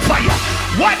more word for you.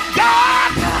 What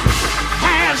God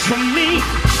has for me,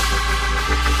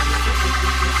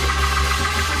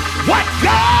 what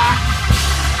God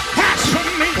has for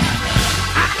me,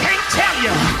 I can't tell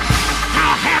you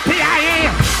how happy I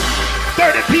am.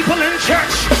 30 people in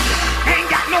church, ain't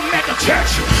got no mega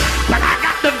church, but I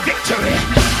got the victory.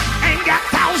 Ain't got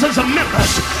thousands of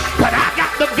members, but I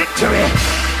got the victory.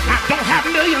 I don't have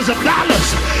millions of dollars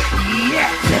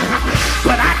yet,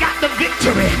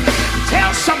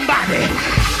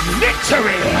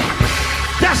 victory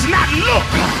does not look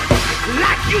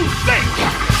like you think.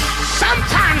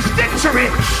 Sometimes victory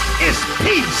is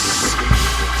peace.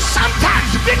 Sometimes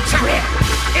victory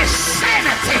is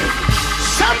sanity.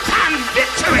 Sometimes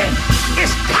victory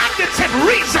is cognitive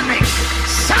reasoning.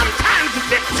 Sometimes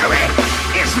victory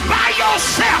is by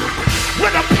yourself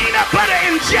with a peanut butter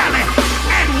and jelly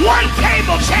and one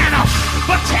cable channel.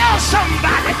 But tell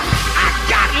somebody, I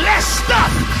got less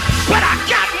stuff, but I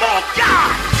got more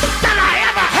God than I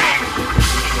ever had.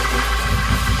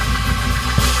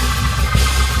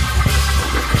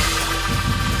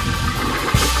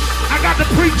 I got to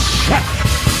preach.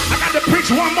 I got to preach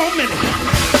one more minute.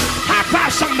 High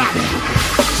five somebody.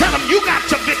 Tell them you got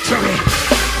the victory.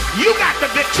 You got the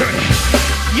victory.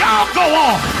 Y'all go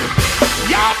on.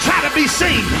 Y'all try to be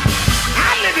seen. I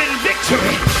live in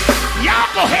victory. Y'all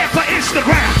go ahead for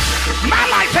Instagram. My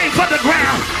life ain't for the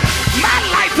ground. My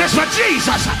life is for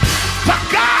Jesus. For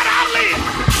God I live.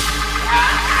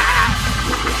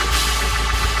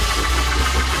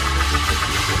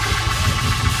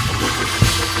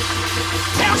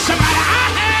 Tell somebody I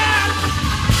have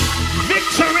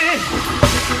victory.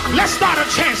 Let's start a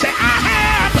chant. Say I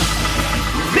have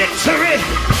victory.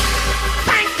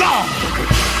 Thank God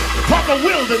for the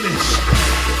wilderness.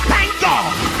 Thank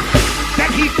God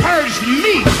that he purged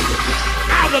me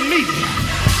out of me.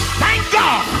 Thank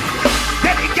God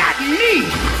that he got me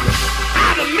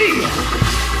out of me.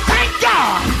 Thank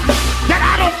God that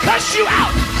I don't cuss you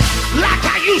out like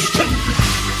I used to.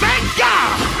 Thank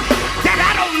God that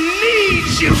I don't need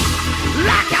you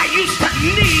like I used to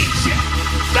need you.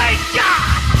 Thank God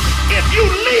if you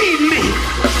leave me,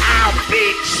 I'll be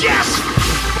just.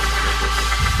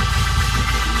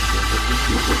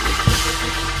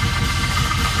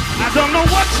 I don't know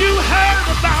what you heard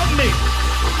about me.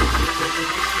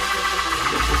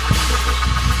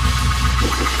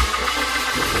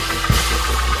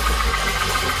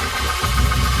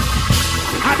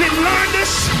 I didn't learn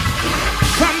this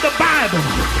from the Bible.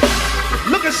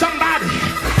 Look at somebody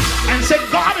and say,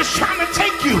 God is trying to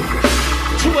take you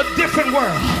to a different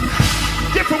world.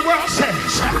 Different world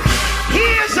says,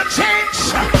 here's a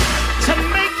chance to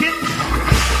make it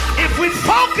if we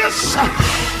focus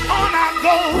on our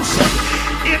goals.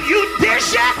 If you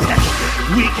dish it,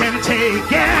 we can take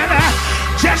it.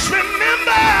 Just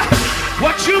remember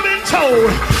what you've been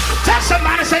told. Tell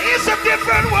somebody, say, it's a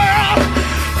different world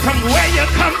from where you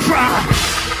come from.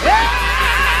 Yeah!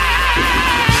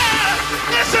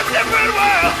 It's a different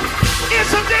world.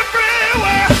 It's a different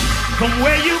world from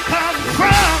where you come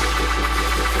from.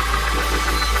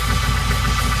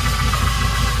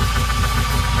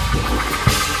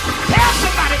 Tell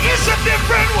somebody, it's a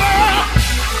different world.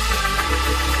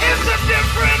 It's a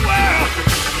different world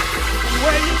from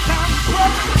where you come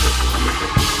from.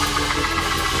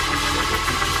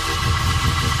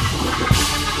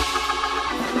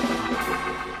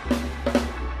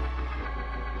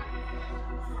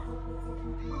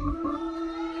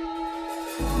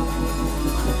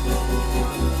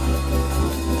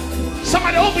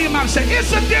 Somebody open your mouth and say,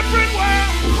 it's a different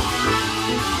world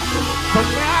from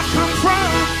where I come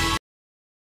from.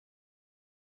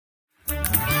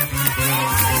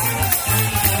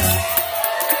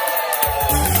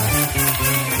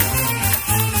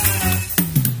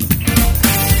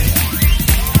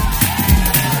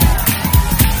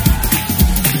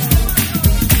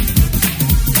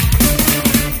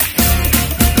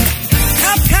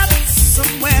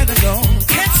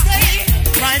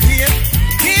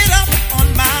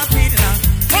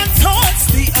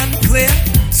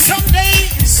 Some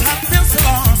days I feel so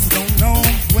lost.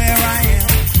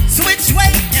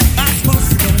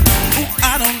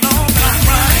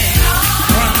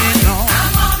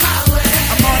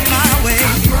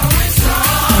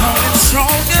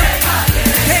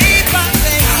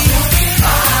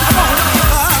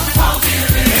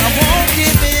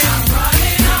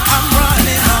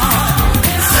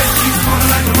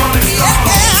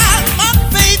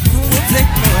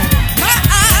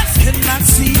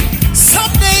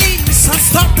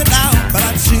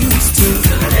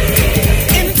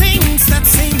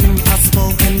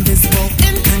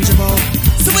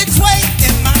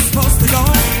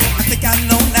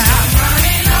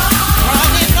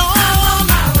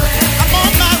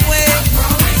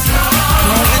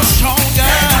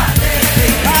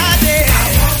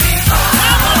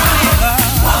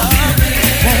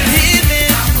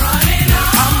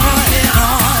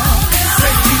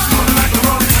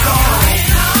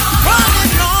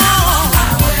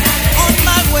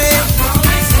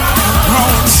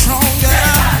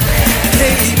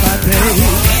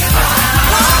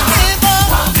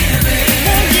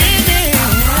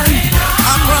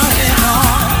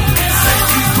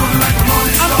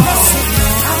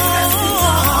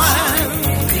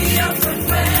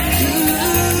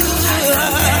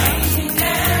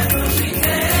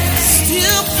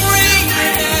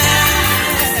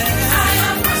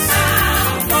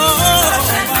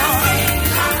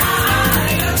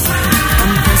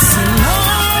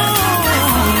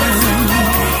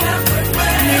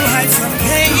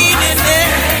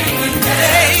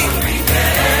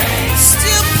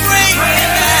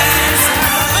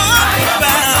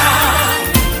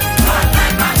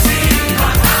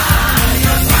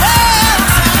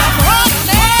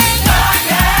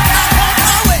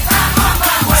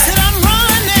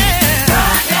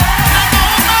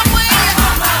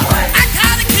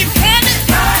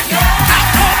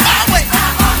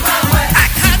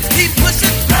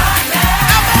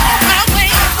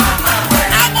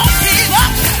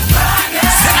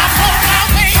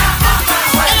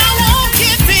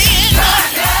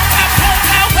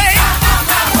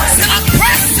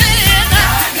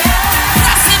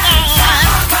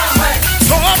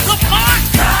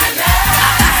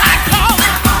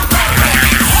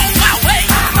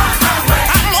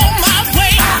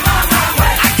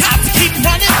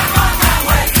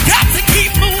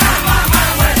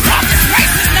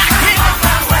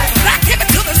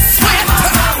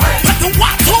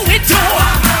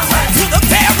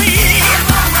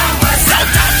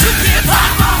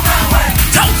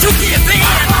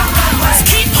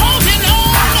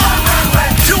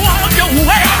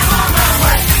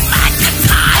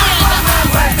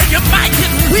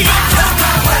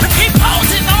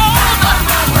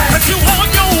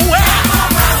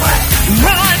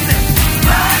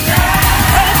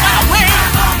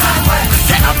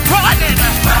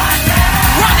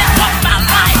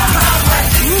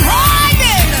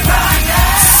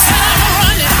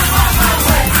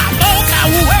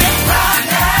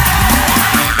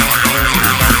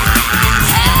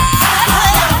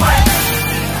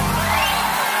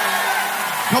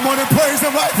 Come on and praise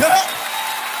him right there.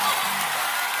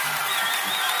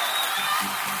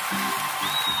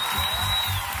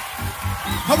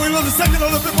 How many little second, a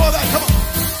little bit more of that? Come on.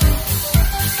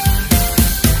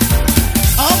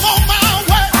 I'm on my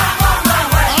way.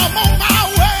 I'm on my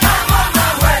way. I'm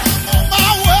on my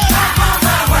way.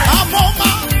 I'm on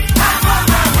my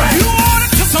way. You want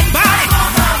it to somebody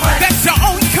that you're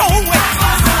on your way.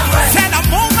 Said I'm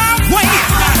on my way.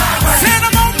 Said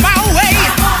I'm on my way.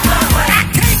 I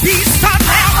can't be stopped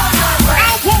now. I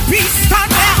won't be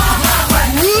stopped now.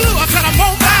 Ooh, I said I'm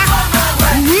on my.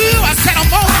 Ooh, I said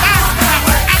I'm on my.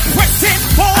 I'm pressing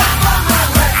forward.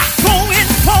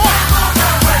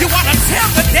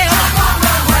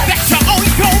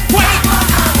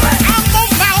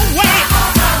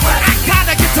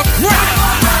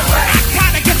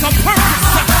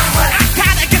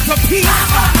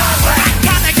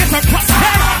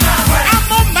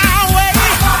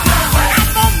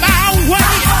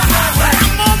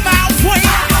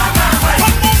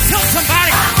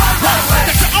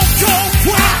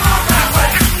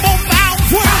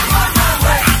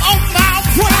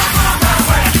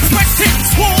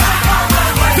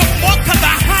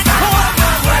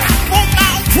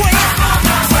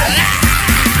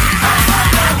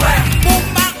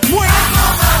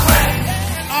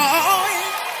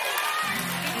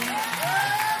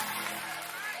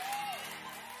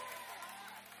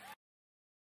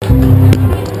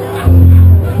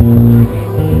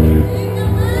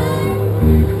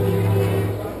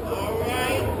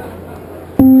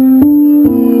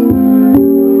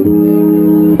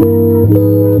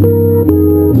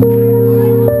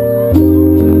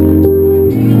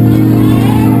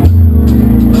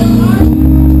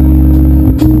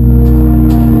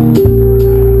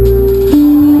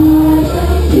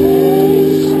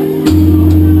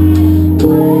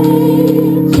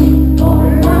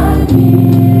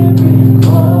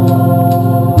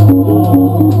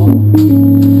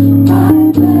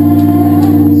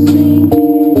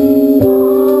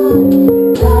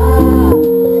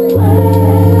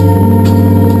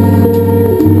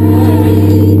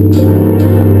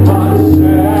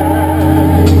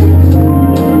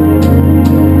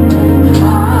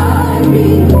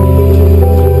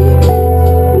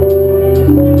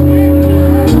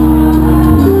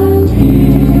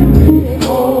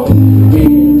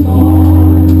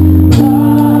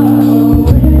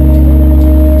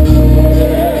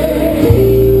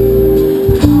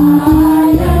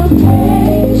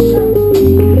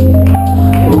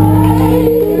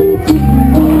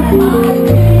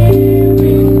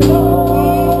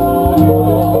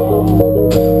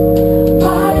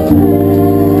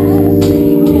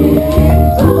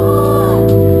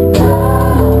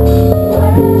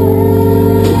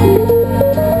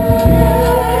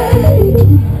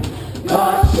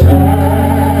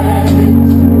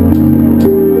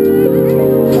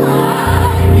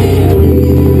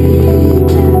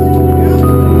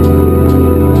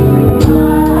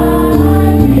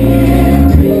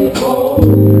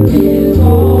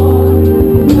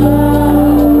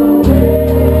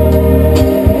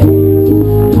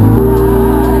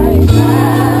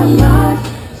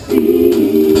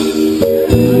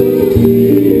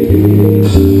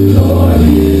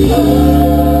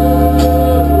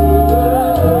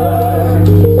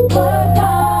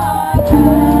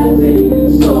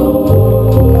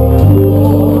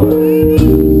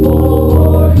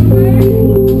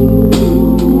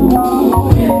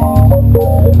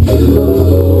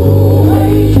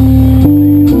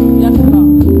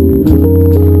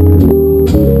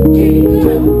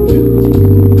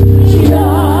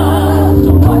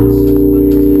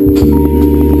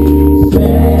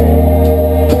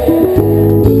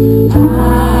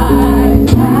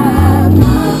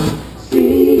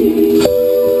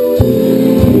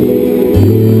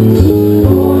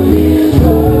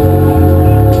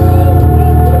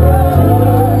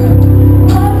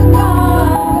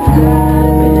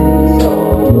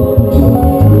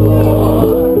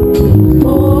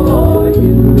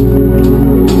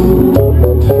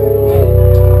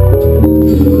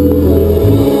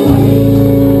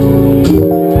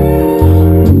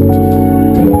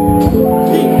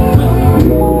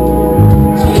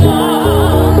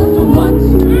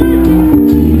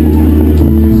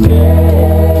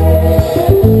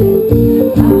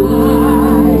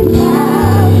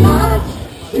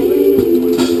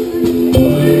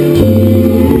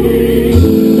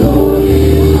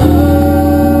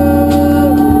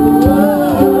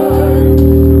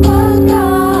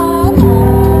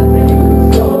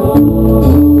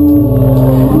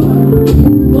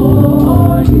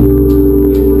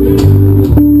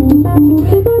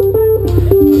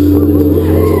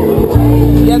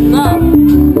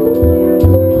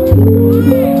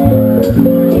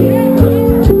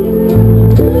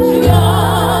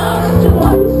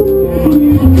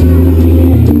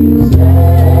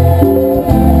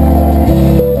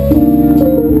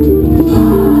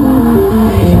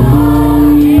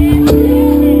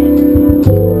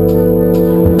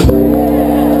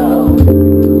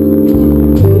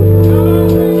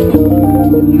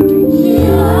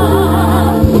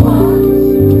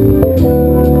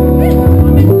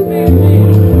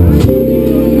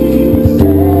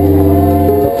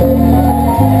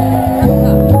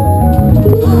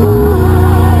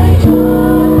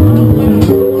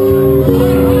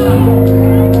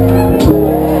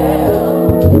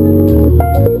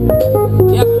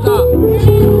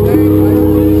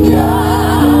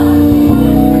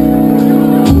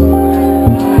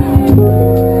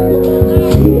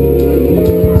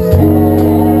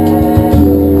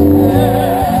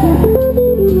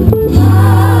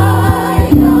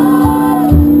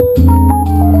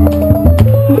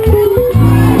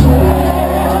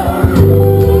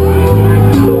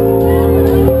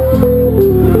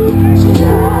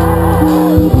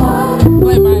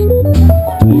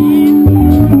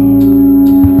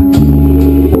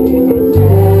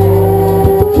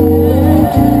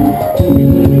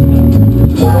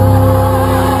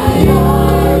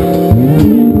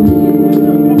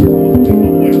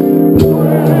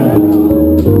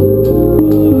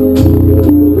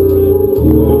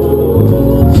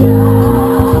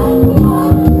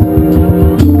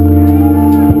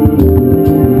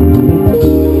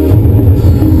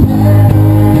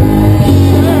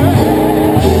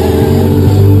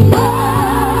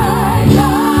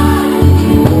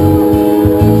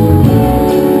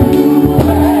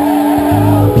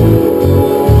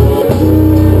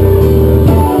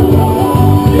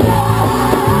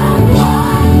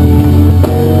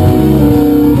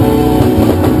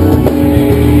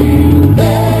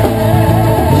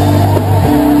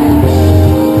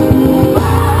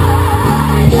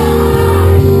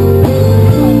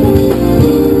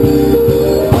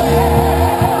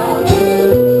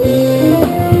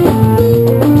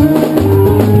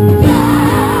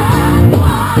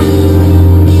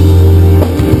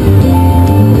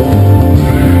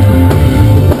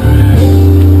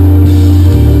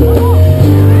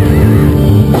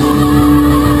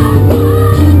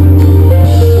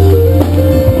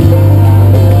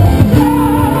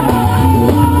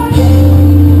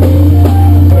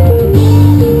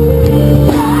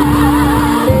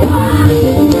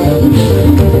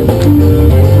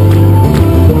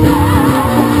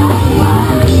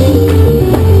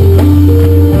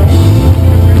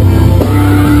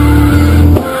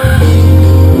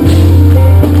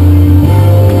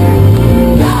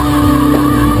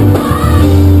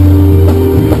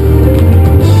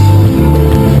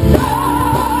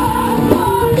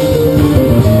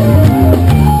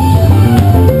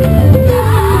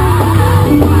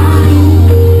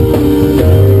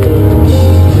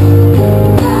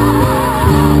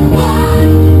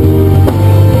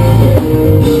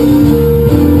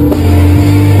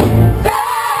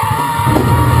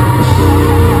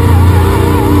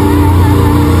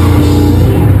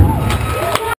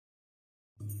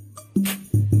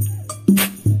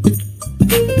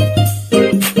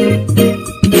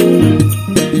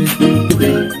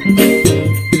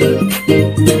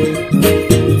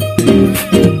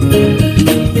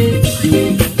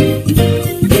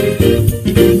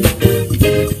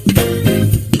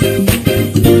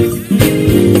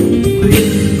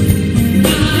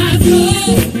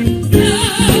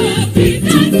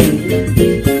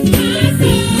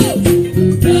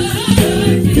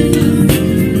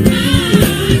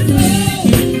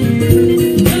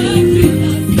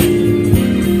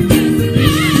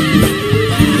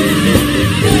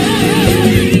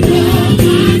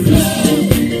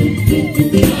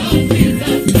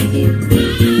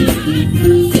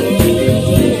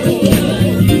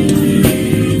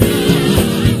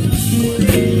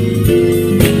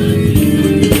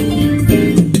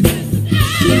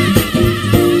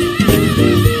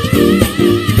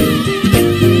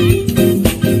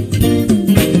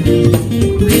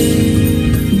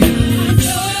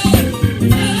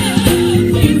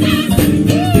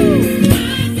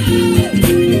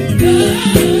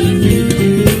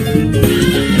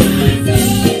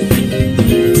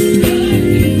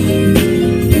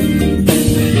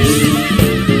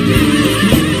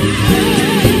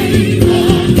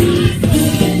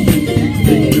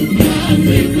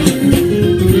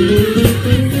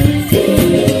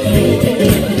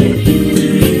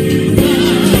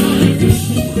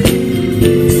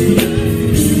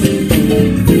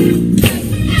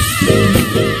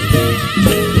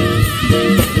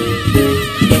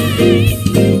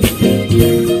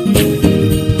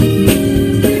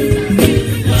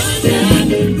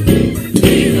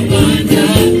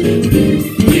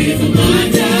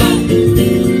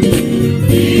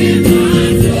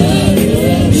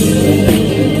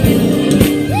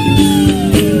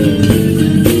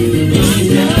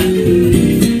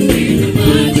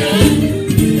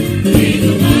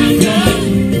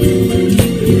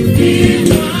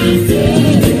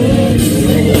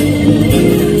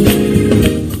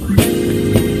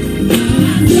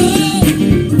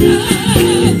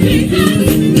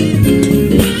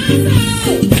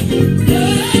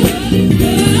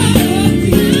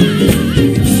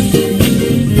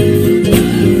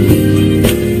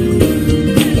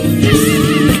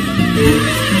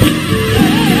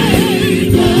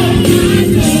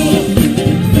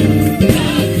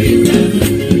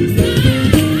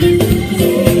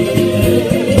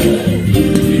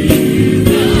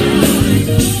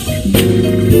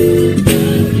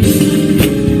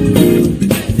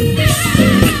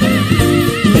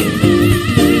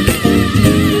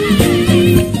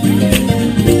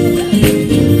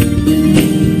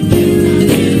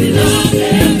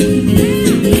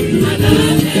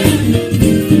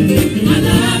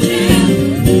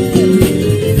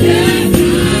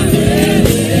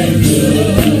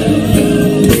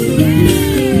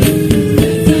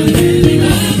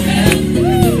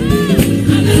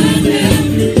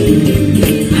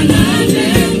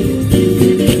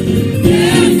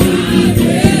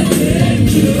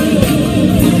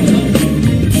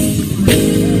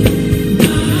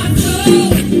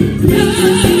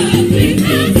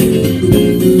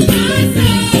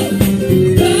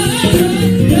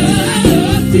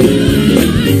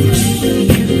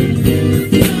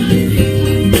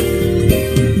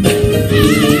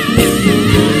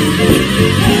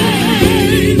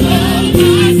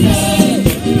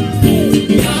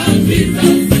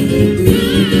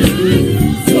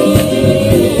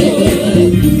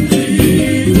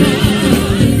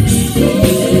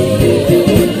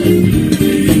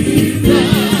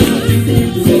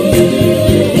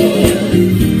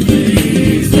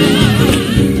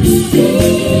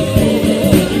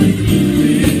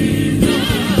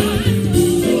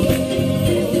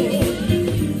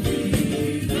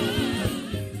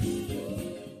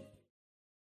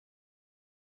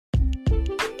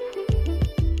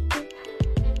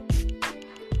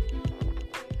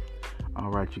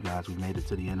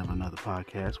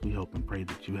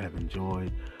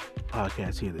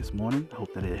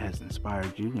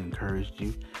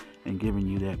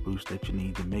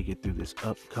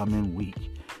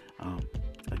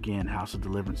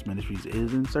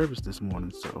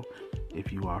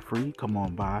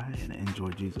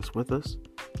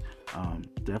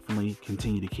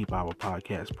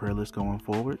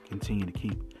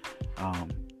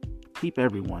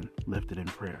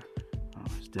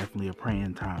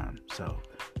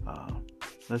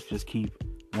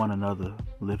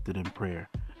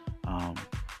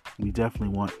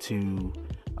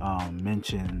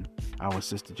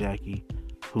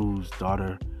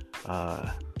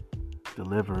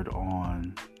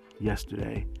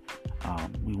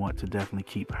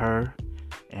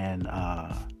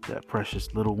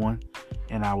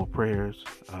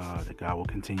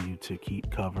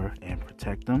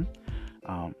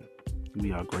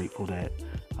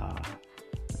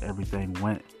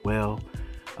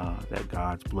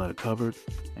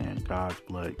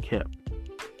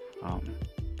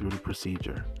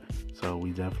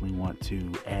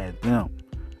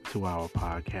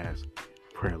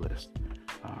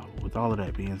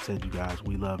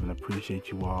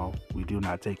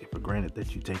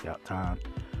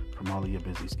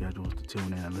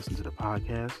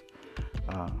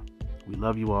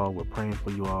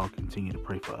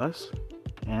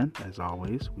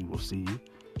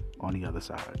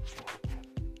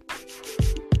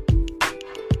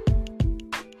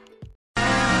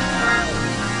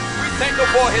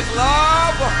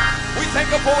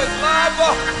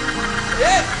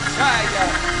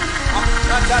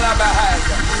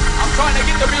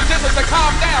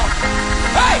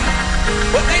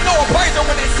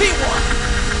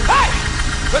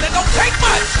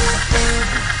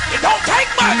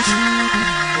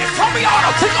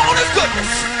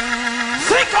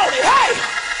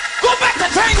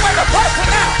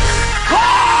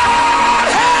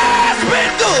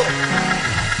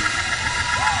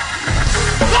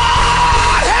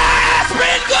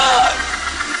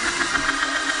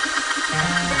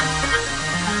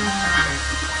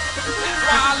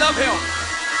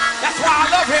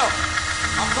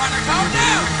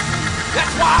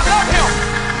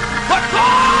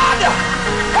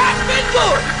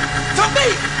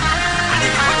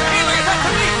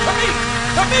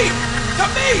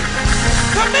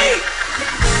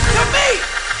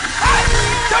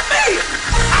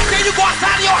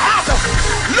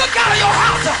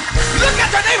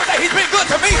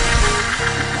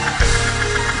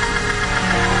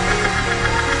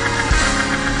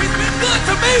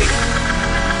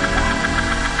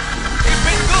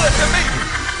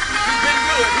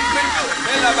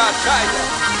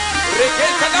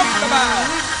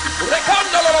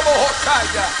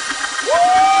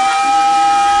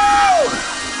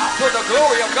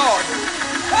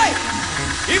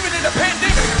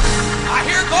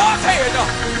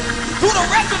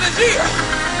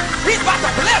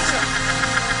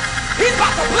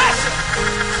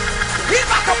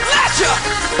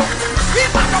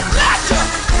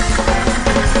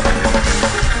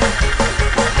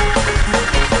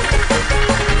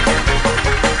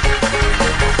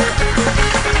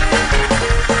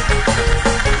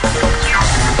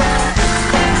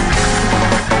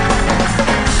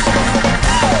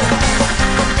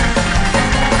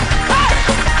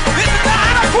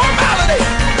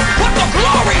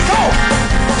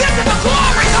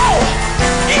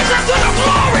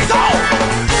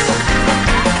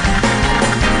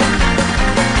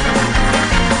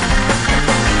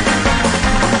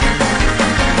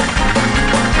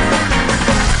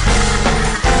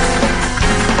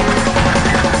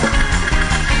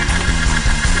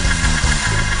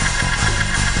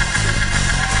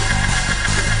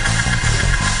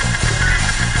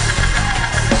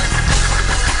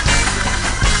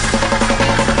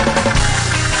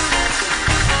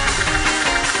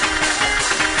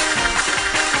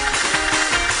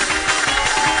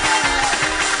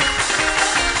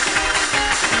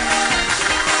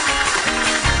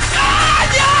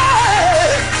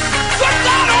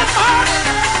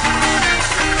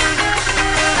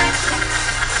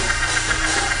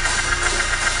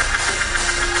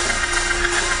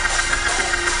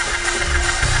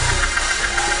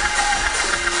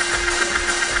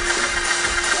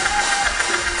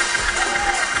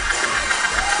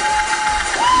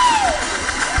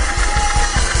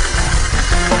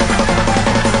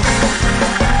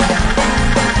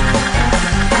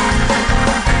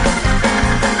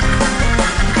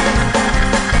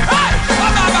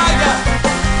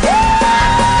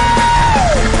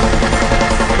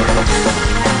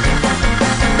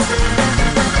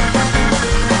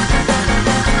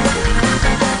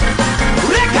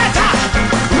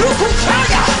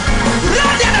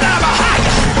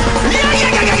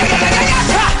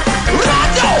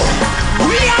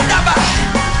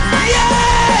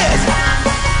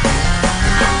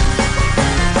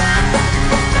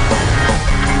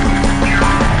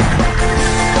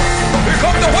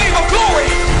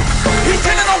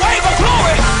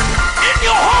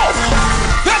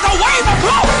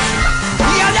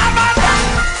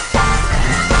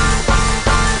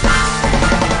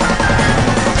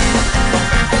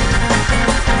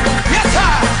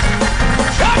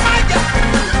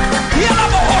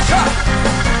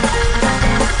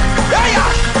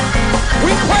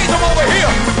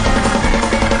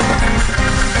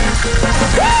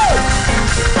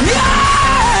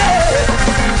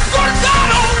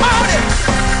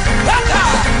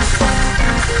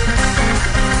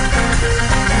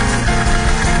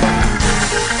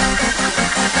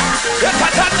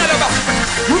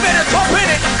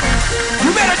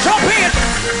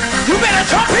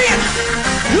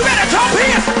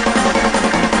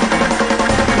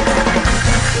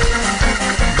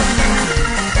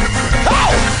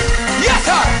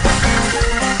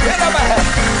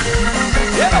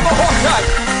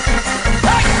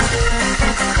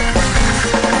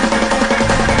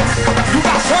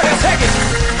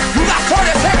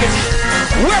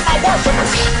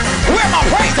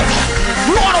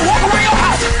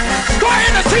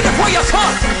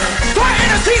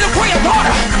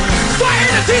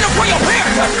 interceding for your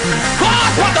parents.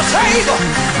 God's about to save.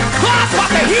 God's about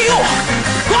to heal.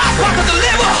 God's about to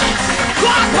deliver.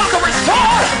 God's about to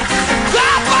restore.